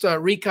 just a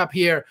recap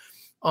here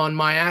on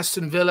my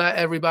Aston Villa,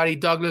 everybody.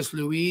 Douglas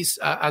Luiz,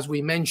 as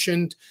we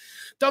mentioned.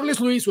 Douglas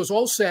Luiz was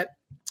all set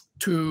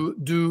to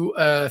do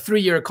a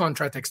 3-year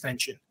contract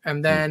extension.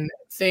 And then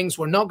things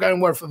were not going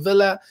well for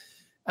Villa.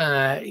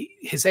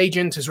 His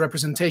agent, his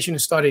representation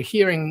started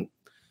hearing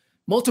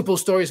multiple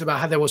stories about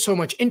how there was so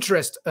much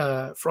interest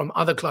from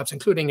other clubs,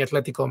 including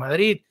Atletico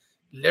Madrid,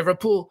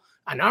 Liverpool,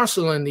 and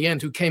Arsenal in the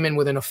end, who came in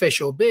with an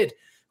official bid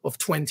of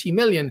 20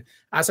 million.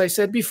 As I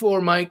said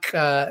before, Mike,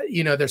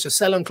 there's a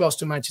sell-on clause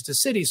to Manchester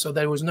City, so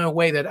there was no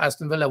way that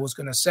Aston Villa was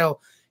going to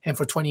sell him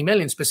for 20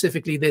 million,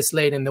 specifically this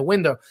late in the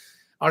window.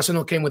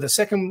 Arsenal came with a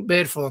second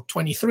bid for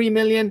 23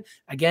 million.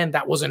 Again,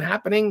 that wasn't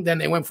happening. Then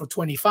they went for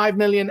 25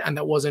 million, and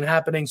that wasn't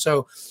happening.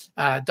 So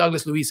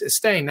Douglas Luiz is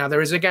staying. Now,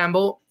 there is a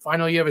gamble.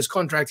 Final year of his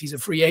contract. He's a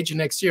free agent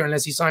next year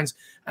unless he signs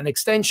an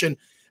extension.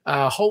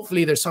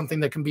 Hopefully there's something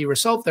that can be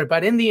resolved there.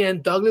 But in the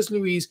end, Douglas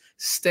Luiz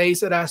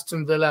stays at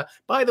Aston Villa.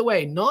 By the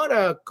way, not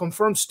a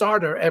confirmed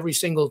starter every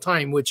single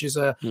time, which is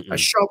a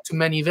shock to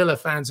many Villa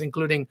fans,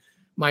 including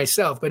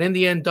myself. But in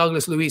the end,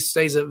 Douglas Luiz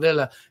stays at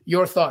Villa.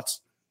 Your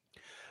thoughts?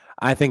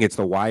 I think it's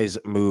the wise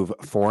move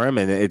for him,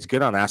 and it's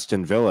good on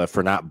Aston Villa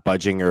for not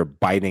budging or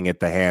biting at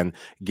the hand,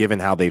 given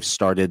how they've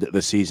started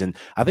the season.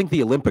 I think the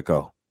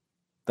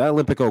that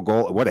Olympico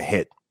goal, what a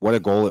hit. What a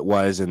goal it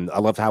was, and I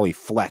loved how he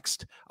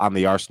flexed on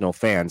the Arsenal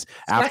fans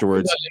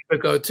afterwards.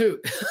 Olympico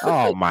too.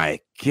 Oh my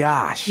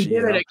gosh! He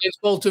did it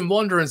against Bolton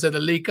Wanderers in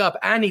the League Cup,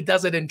 and he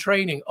does it in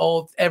training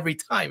every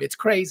time. It's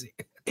crazy.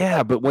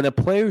 Yeah, but when a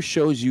player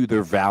shows you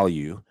their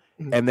value,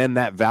 and then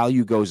that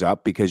value goes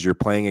up because you're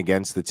playing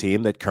against the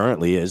team that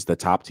currently is the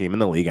top team in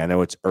the league. I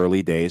know it's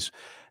early days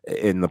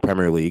in the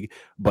Premier League,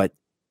 but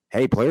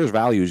hey, players'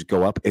 values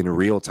go up in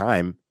real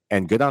time.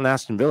 And good on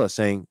Aston Villa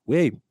saying,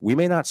 wait, we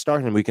may not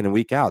start him week in and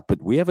week out,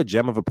 but we have a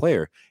gem of a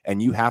player,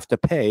 and you have to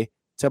pay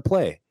to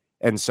play.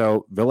 And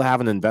so Villa have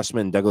an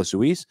investment in Douglas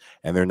Luiz,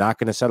 and they're not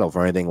going to settle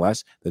for anything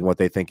less than what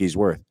they think he's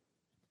worth.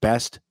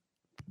 Best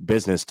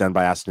business done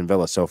by Aston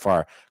Villa so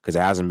far, because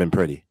it hasn't been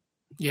pretty.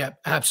 Yeah,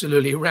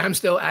 absolutely.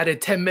 Ramsdale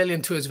added 10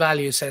 million to his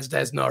value, says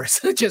Des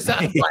Norris. Just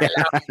a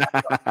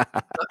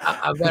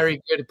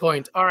very good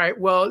point. All right,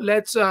 well,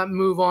 let's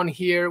move on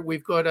here.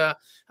 We've got a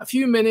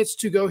few minutes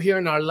to go here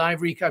in our live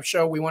recap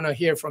show. We want to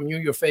hear from you,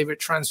 your favorite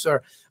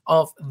transfer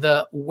of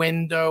the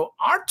window.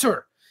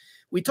 Arthur,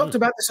 we talked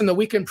about this in the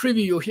weekend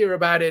preview. You'll hear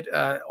about it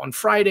on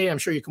Friday. I'm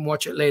sure you can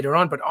watch it later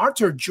on. But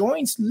Arthur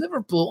joins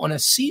Liverpool on a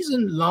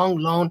season-long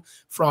loan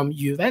from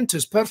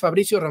Juventus. Per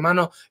Fabrizio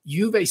Romano,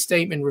 Juve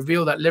statement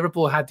revealed that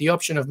Liverpool had the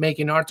option of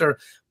making Arthur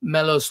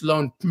Melo's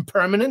loan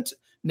permanent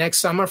next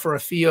summer for a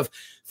fee of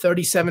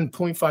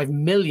 37.5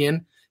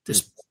 million,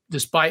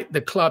 despite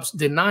the clubs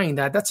denying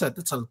that. That's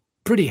a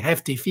pretty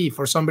hefty fee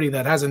for somebody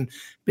that hasn't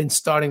been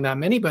starting that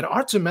many. But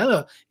Arthur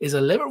Melo is a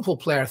Liverpool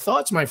player.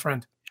 Thoughts, my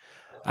friend?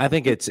 I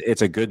think it's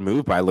a good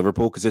move by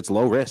Liverpool because it's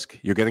low risk.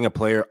 You're getting a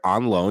player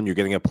on loan. You're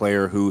getting a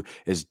player who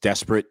is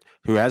desperate,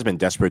 who has been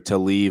desperate to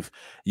leave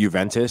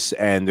Juventus.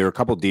 And there are a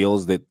couple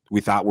deals that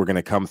we thought were going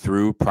to come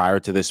through prior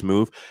to this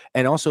move.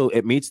 And also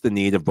it meets the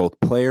need of both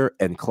player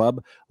and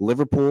club.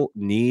 Liverpool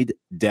need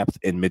depth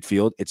in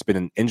midfield. It's been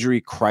an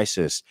injury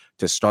crisis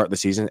to start the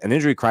season, an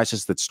injury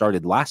crisis that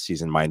started last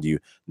season, mind you,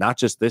 not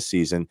just this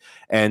season.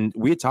 And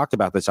we had talked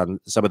about this on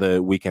some of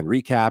the weekend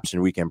recaps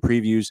and weekend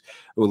previews.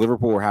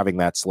 Liverpool were having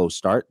that slow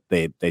start.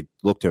 They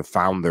look to have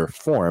found their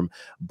form,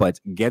 but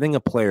getting a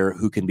player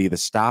who can be the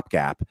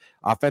stopgap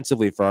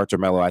offensively for Arthur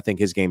Melo, I think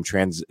his game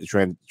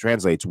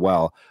translates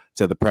well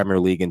to the Premier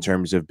League in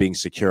terms of being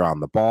secure on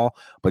the ball,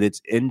 but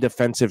it's in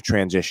defensive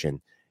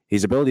transition.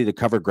 His ability to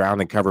cover ground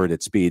and cover it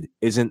at speed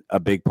isn't a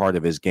big part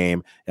of his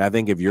game. And I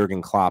think if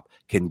Jurgen Klopp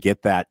can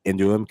get that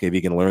into him, if he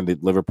can learn the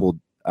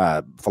Liverpool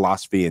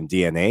philosophy and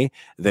DNA,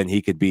 then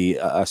he could be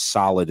a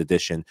solid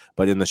addition.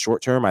 But in the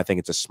short term, I think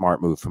it's a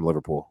smart move from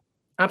Liverpool.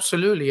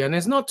 Absolutely. And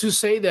it's not to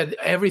say that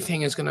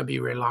everything is going to be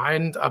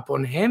reliant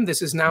upon him.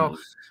 This is now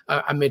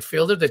a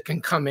midfielder that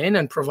can come in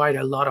and provide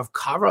a lot of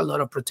cover, a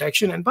lot of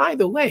protection. And by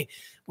the way,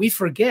 we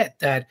forget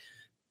that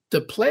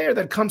the player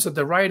that comes at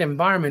the right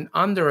environment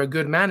under a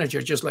good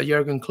manager, just like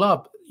Jurgen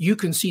Klopp, you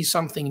can see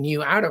something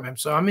new out of him.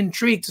 So I'm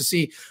intrigued to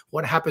see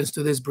what happens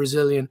to this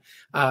Brazilian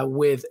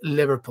with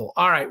Liverpool.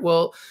 All right.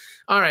 Well,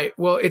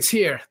 it's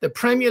here. The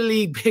Premier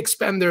League big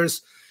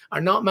spenders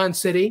are not Man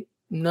City.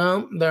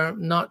 No, they're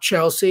not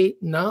Chelsea.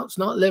 No, it's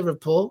not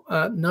Liverpool.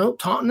 No,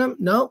 Tottenham.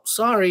 No,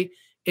 sorry.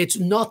 It's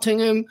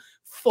Nottingham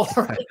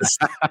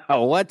Forest.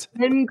 What?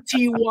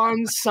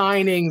 21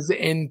 signings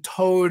in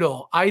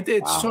total. I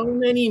did so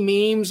many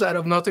memes out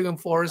of Nottingham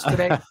Forest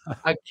today.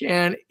 I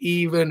can't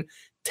even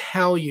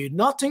tell you.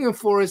 Nottingham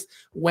Forest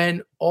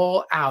went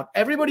all out.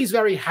 Everybody's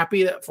very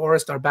happy that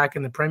Forest are back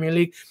in the Premier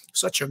League.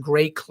 Such a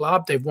great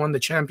club. They've won the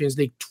Champions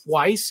League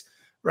twice.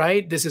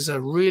 Right? This is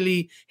a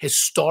really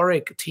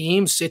historic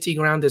team. City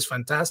ground is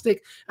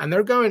fantastic. And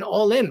they're going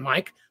all in,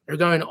 Mike. They're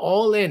going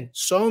all in.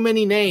 So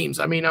many names.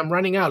 I mean, I'm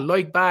running out.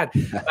 Loic Bad,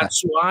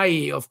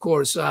 Batshuayi, of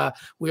course.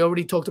 We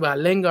already talked about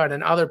Lingard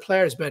and other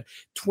players, but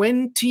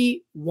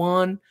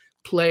 21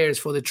 players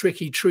for the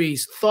Tricky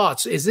Trees.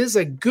 Thoughts? Is this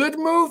a good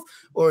move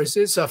or is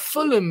this a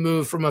Fulham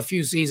move from a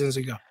few seasons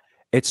ago?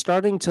 It's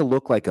starting to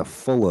look like a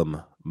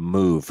Fulham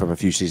move from a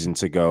few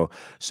seasons ago.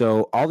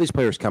 So all these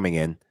players coming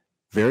in,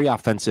 very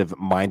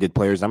offensive-minded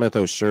players. I'm going to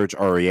throw Serge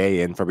Aurier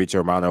in,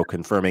 Fabrizio Romano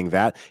confirming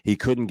that. He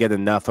couldn't get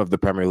enough of the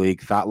Premier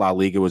League, thought La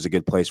Liga was a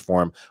good place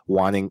for him,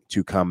 wanting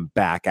to come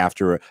back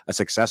after a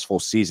successful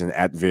season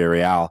at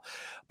Villarreal.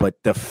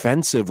 But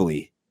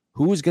defensively,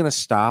 who is going to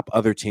stop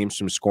other teams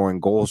from scoring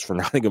goals for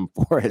Nottingham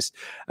Forest?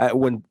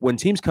 When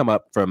teams come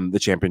up from the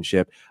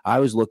Championship, I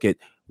always look at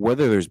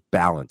whether there's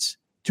balance.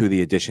 to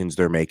the additions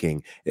they're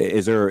making?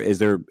 Is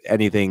there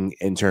anything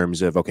in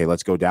terms of, okay,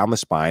 let's go down the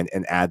spine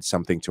and add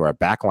something to our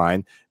back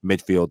line,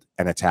 midfield,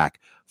 and attack?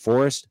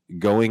 Forest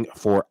going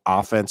for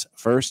offense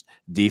first,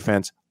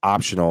 defense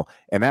optional.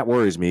 And that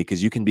worries me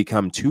because you can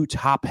become too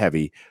top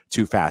heavy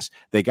too fast.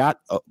 They got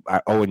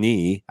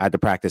O&E. I had to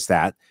practice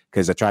that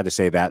because I tried to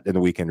say that in the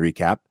weekend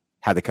recap.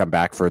 Had to come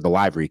back for the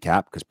live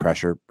recap because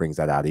pressure brings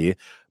that out of you.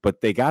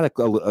 But they got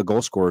a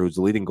goal scorer who's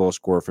the leading goal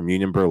scorer from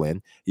Union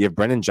Berlin. You have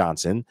Brennan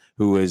Johnson,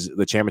 who is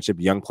the championship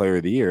Young Player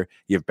of the Year.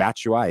 You have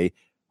Batshuayi.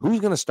 Who's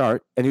going to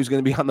start and who's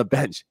going to be on the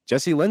bench?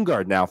 Jesse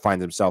Lingard now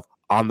finds himself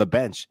on the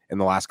bench in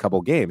the last couple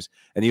of games,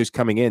 and he was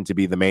coming in to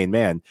be the main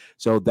man.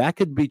 So that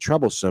could be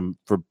troublesome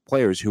for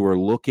players who are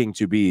looking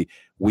to be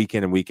week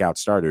in and week out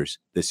starters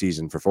this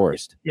season for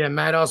Forest. Yeah,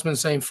 Matt Osman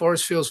saying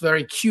Forest feels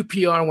very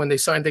QPR when they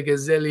signed a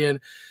gazillion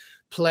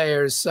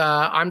players.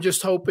 I'm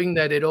just hoping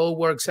that it all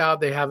works out.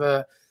 They have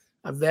a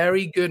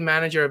very good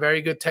manager, a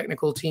very good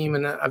technical team,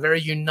 and a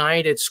very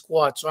united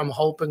squad. So I'm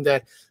hoping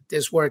that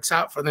this works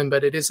out for them,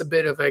 but it is a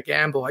bit of a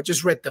gamble. I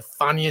just read the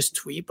funniest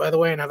tweet, by the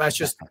way, and I've asked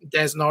just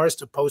Des Norris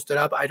to post it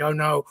up. I don't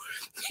know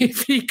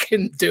if he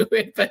can do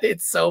it, but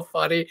it's so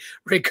funny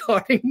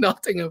regarding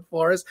Nottingham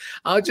Forest.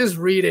 I'll just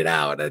read it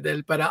out,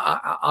 but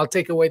I'll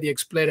take away the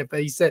expletive.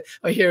 But he said,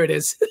 oh, here it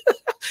is.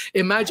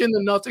 Imagine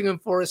the Nottingham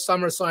Forest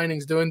summer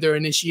signings doing their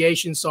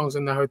initiation songs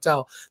in the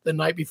hotel the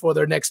night before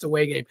their next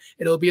away game.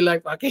 It'll be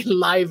like fucking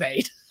Live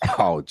Aid.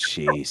 Oh,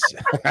 jeez.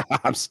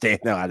 I'm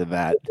staying out of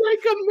that. It's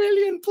like a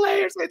million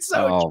players. It's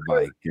so true.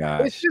 My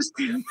gosh. It's just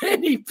too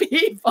many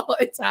people.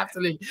 It's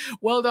absolutely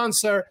well done,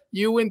 sir.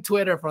 You win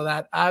Twitter for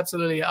that.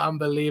 Absolutely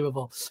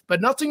unbelievable.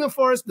 But Nottingham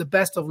Forest, the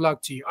best of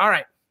luck to you. All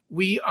right.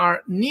 We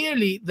are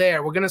nearly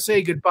there. We're going to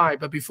say goodbye.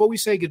 But before we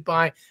say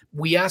goodbye,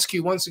 we ask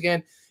you once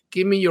again,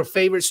 give me your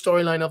favorite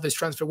storyline of this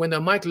transfer window.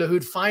 Mike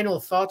Lahoud, final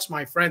thoughts,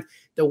 my friend.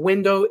 The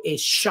window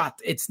is shut.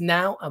 It's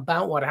now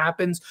about what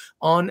happens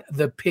on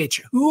the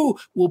pitch. Who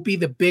will be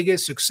the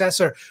biggest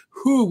successor?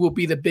 Who will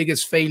be the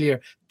biggest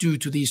failure due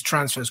to these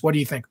transfers? What do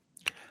you think?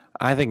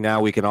 I think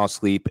now we can all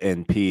sleep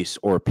in peace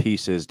or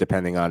pieces,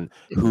 depending on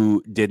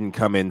who didn't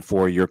come in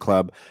for your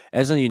club.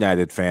 As a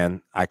United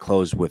fan, I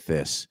close with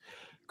this.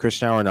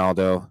 Cristiano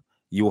Ronaldo,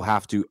 you will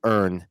have to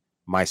earn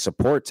my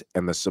support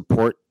and the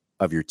support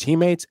of your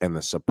teammates and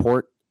the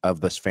support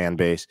of this fan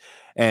base.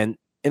 And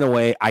in a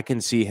way, I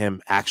can see him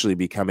actually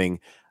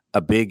becoming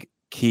a big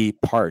key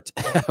part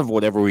of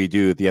whatever we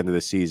do at the end of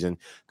the season,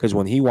 because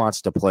when he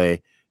wants to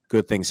play,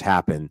 good things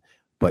happen.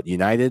 But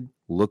United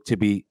look to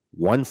be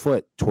 1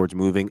 foot towards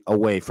moving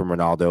away from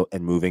Ronaldo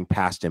and moving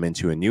past him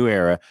into a new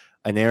era,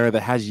 an era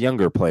that has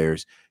younger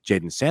players.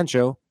 Jadon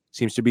Sancho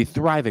seems to be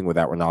thriving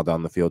without Ronaldo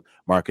on the field.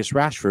 Marcus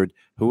Rashford,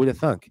 who would have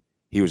thunk?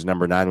 He was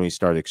number 9 when he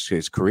started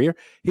his career.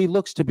 He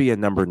looks to be a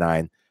number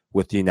 9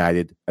 with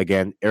United.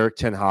 Again, Erik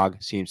ten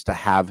Hag seems to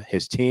have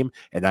his team,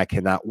 and I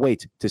cannot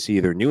wait to see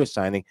their newest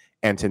signing,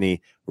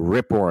 Antony,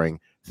 rip-roaring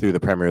through the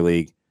Premier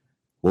League.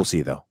 We'll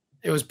see, though.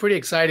 It was pretty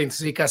exciting to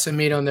see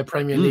Casemiro in the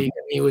Premier League.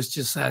 And he was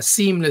just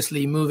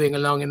seamlessly moving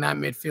along in that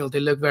midfield.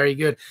 They look very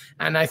good.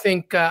 And I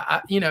think,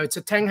 it's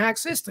a Ten Hag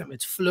system.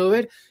 It's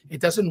fluid.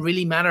 It doesn't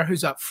really matter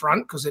who's up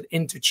front because it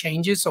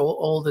interchanges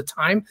all the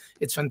time.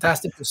 It's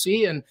fantastic to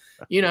see. And,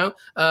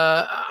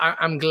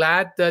 I'm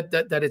glad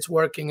that it's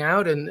working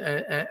out. And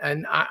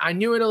I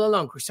knew it all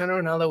along. Cristiano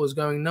Ronaldo was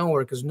going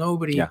nowhere because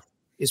nobody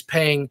is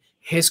paying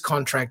his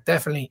contract,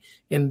 definitely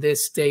in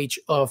this stage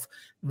of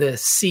the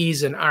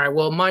season. All right,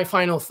 well, my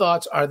final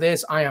thoughts are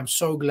this. I am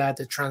so glad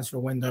the transfer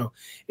window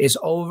is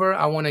over.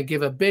 I want to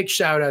give a big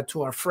shout out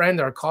to our friend,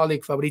 our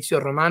colleague,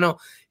 Fabrizio Romano.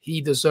 He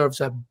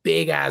deserves a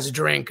big-ass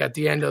drink at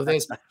the end of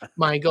this.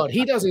 My God,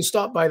 he doesn't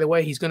stop, by the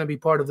way. He's going to be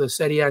part of the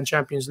Serie A and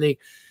Champions League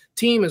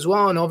team as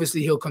well, and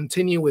obviously he'll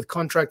continue with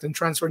contract and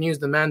transfer news.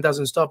 The man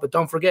doesn't stop, but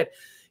don't forget,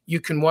 you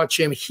can watch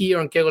him here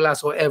on Que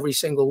Golazo every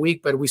single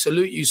week. But we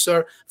salute you,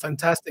 sir.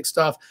 Fantastic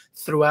stuff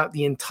throughout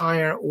the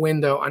entire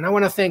window. And I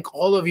want to thank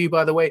all of you,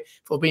 by the way,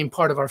 for being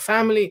part of our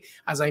family.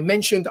 As I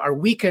mentioned, our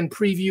weekend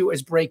preview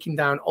is breaking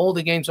down all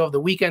the games of the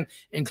weekend,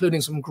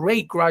 including some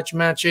great grudge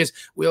matches.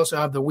 We also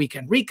have the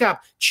weekend recap,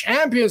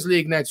 Champions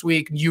League next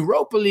week,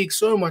 Europa League,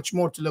 so much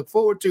more to look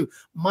forward to.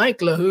 Mike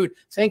Lahoud,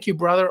 thank you,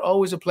 brother.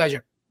 Always a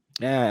pleasure.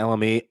 Yeah,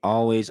 LME,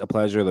 always a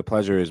pleasure. The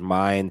pleasure is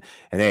mine.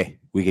 And hey,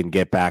 we can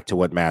get back to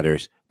what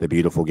matters, the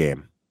beautiful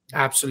game.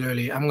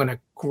 Absolutely. I'm going to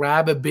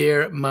grab a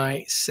beer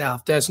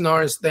myself. Des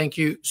Norris, thank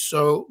you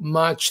so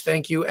much.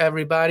 Thank you,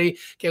 everybody.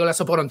 Que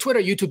Golazo Pod on Twitter,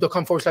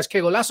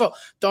 youtube.com/Que Golazo.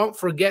 Don't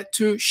forget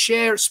to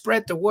share,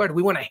 spread the word.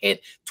 We want to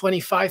hit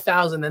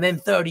 25,000 and then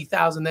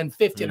 30,000, then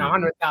 50 and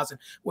 100,000.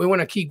 We want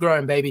to keep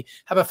growing, baby.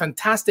 Have a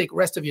fantastic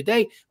rest of your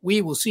day.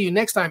 We will see you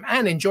next time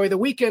and enjoy the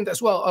weekend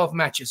as well of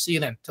matches. See you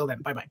then. Till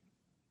then. Bye-bye.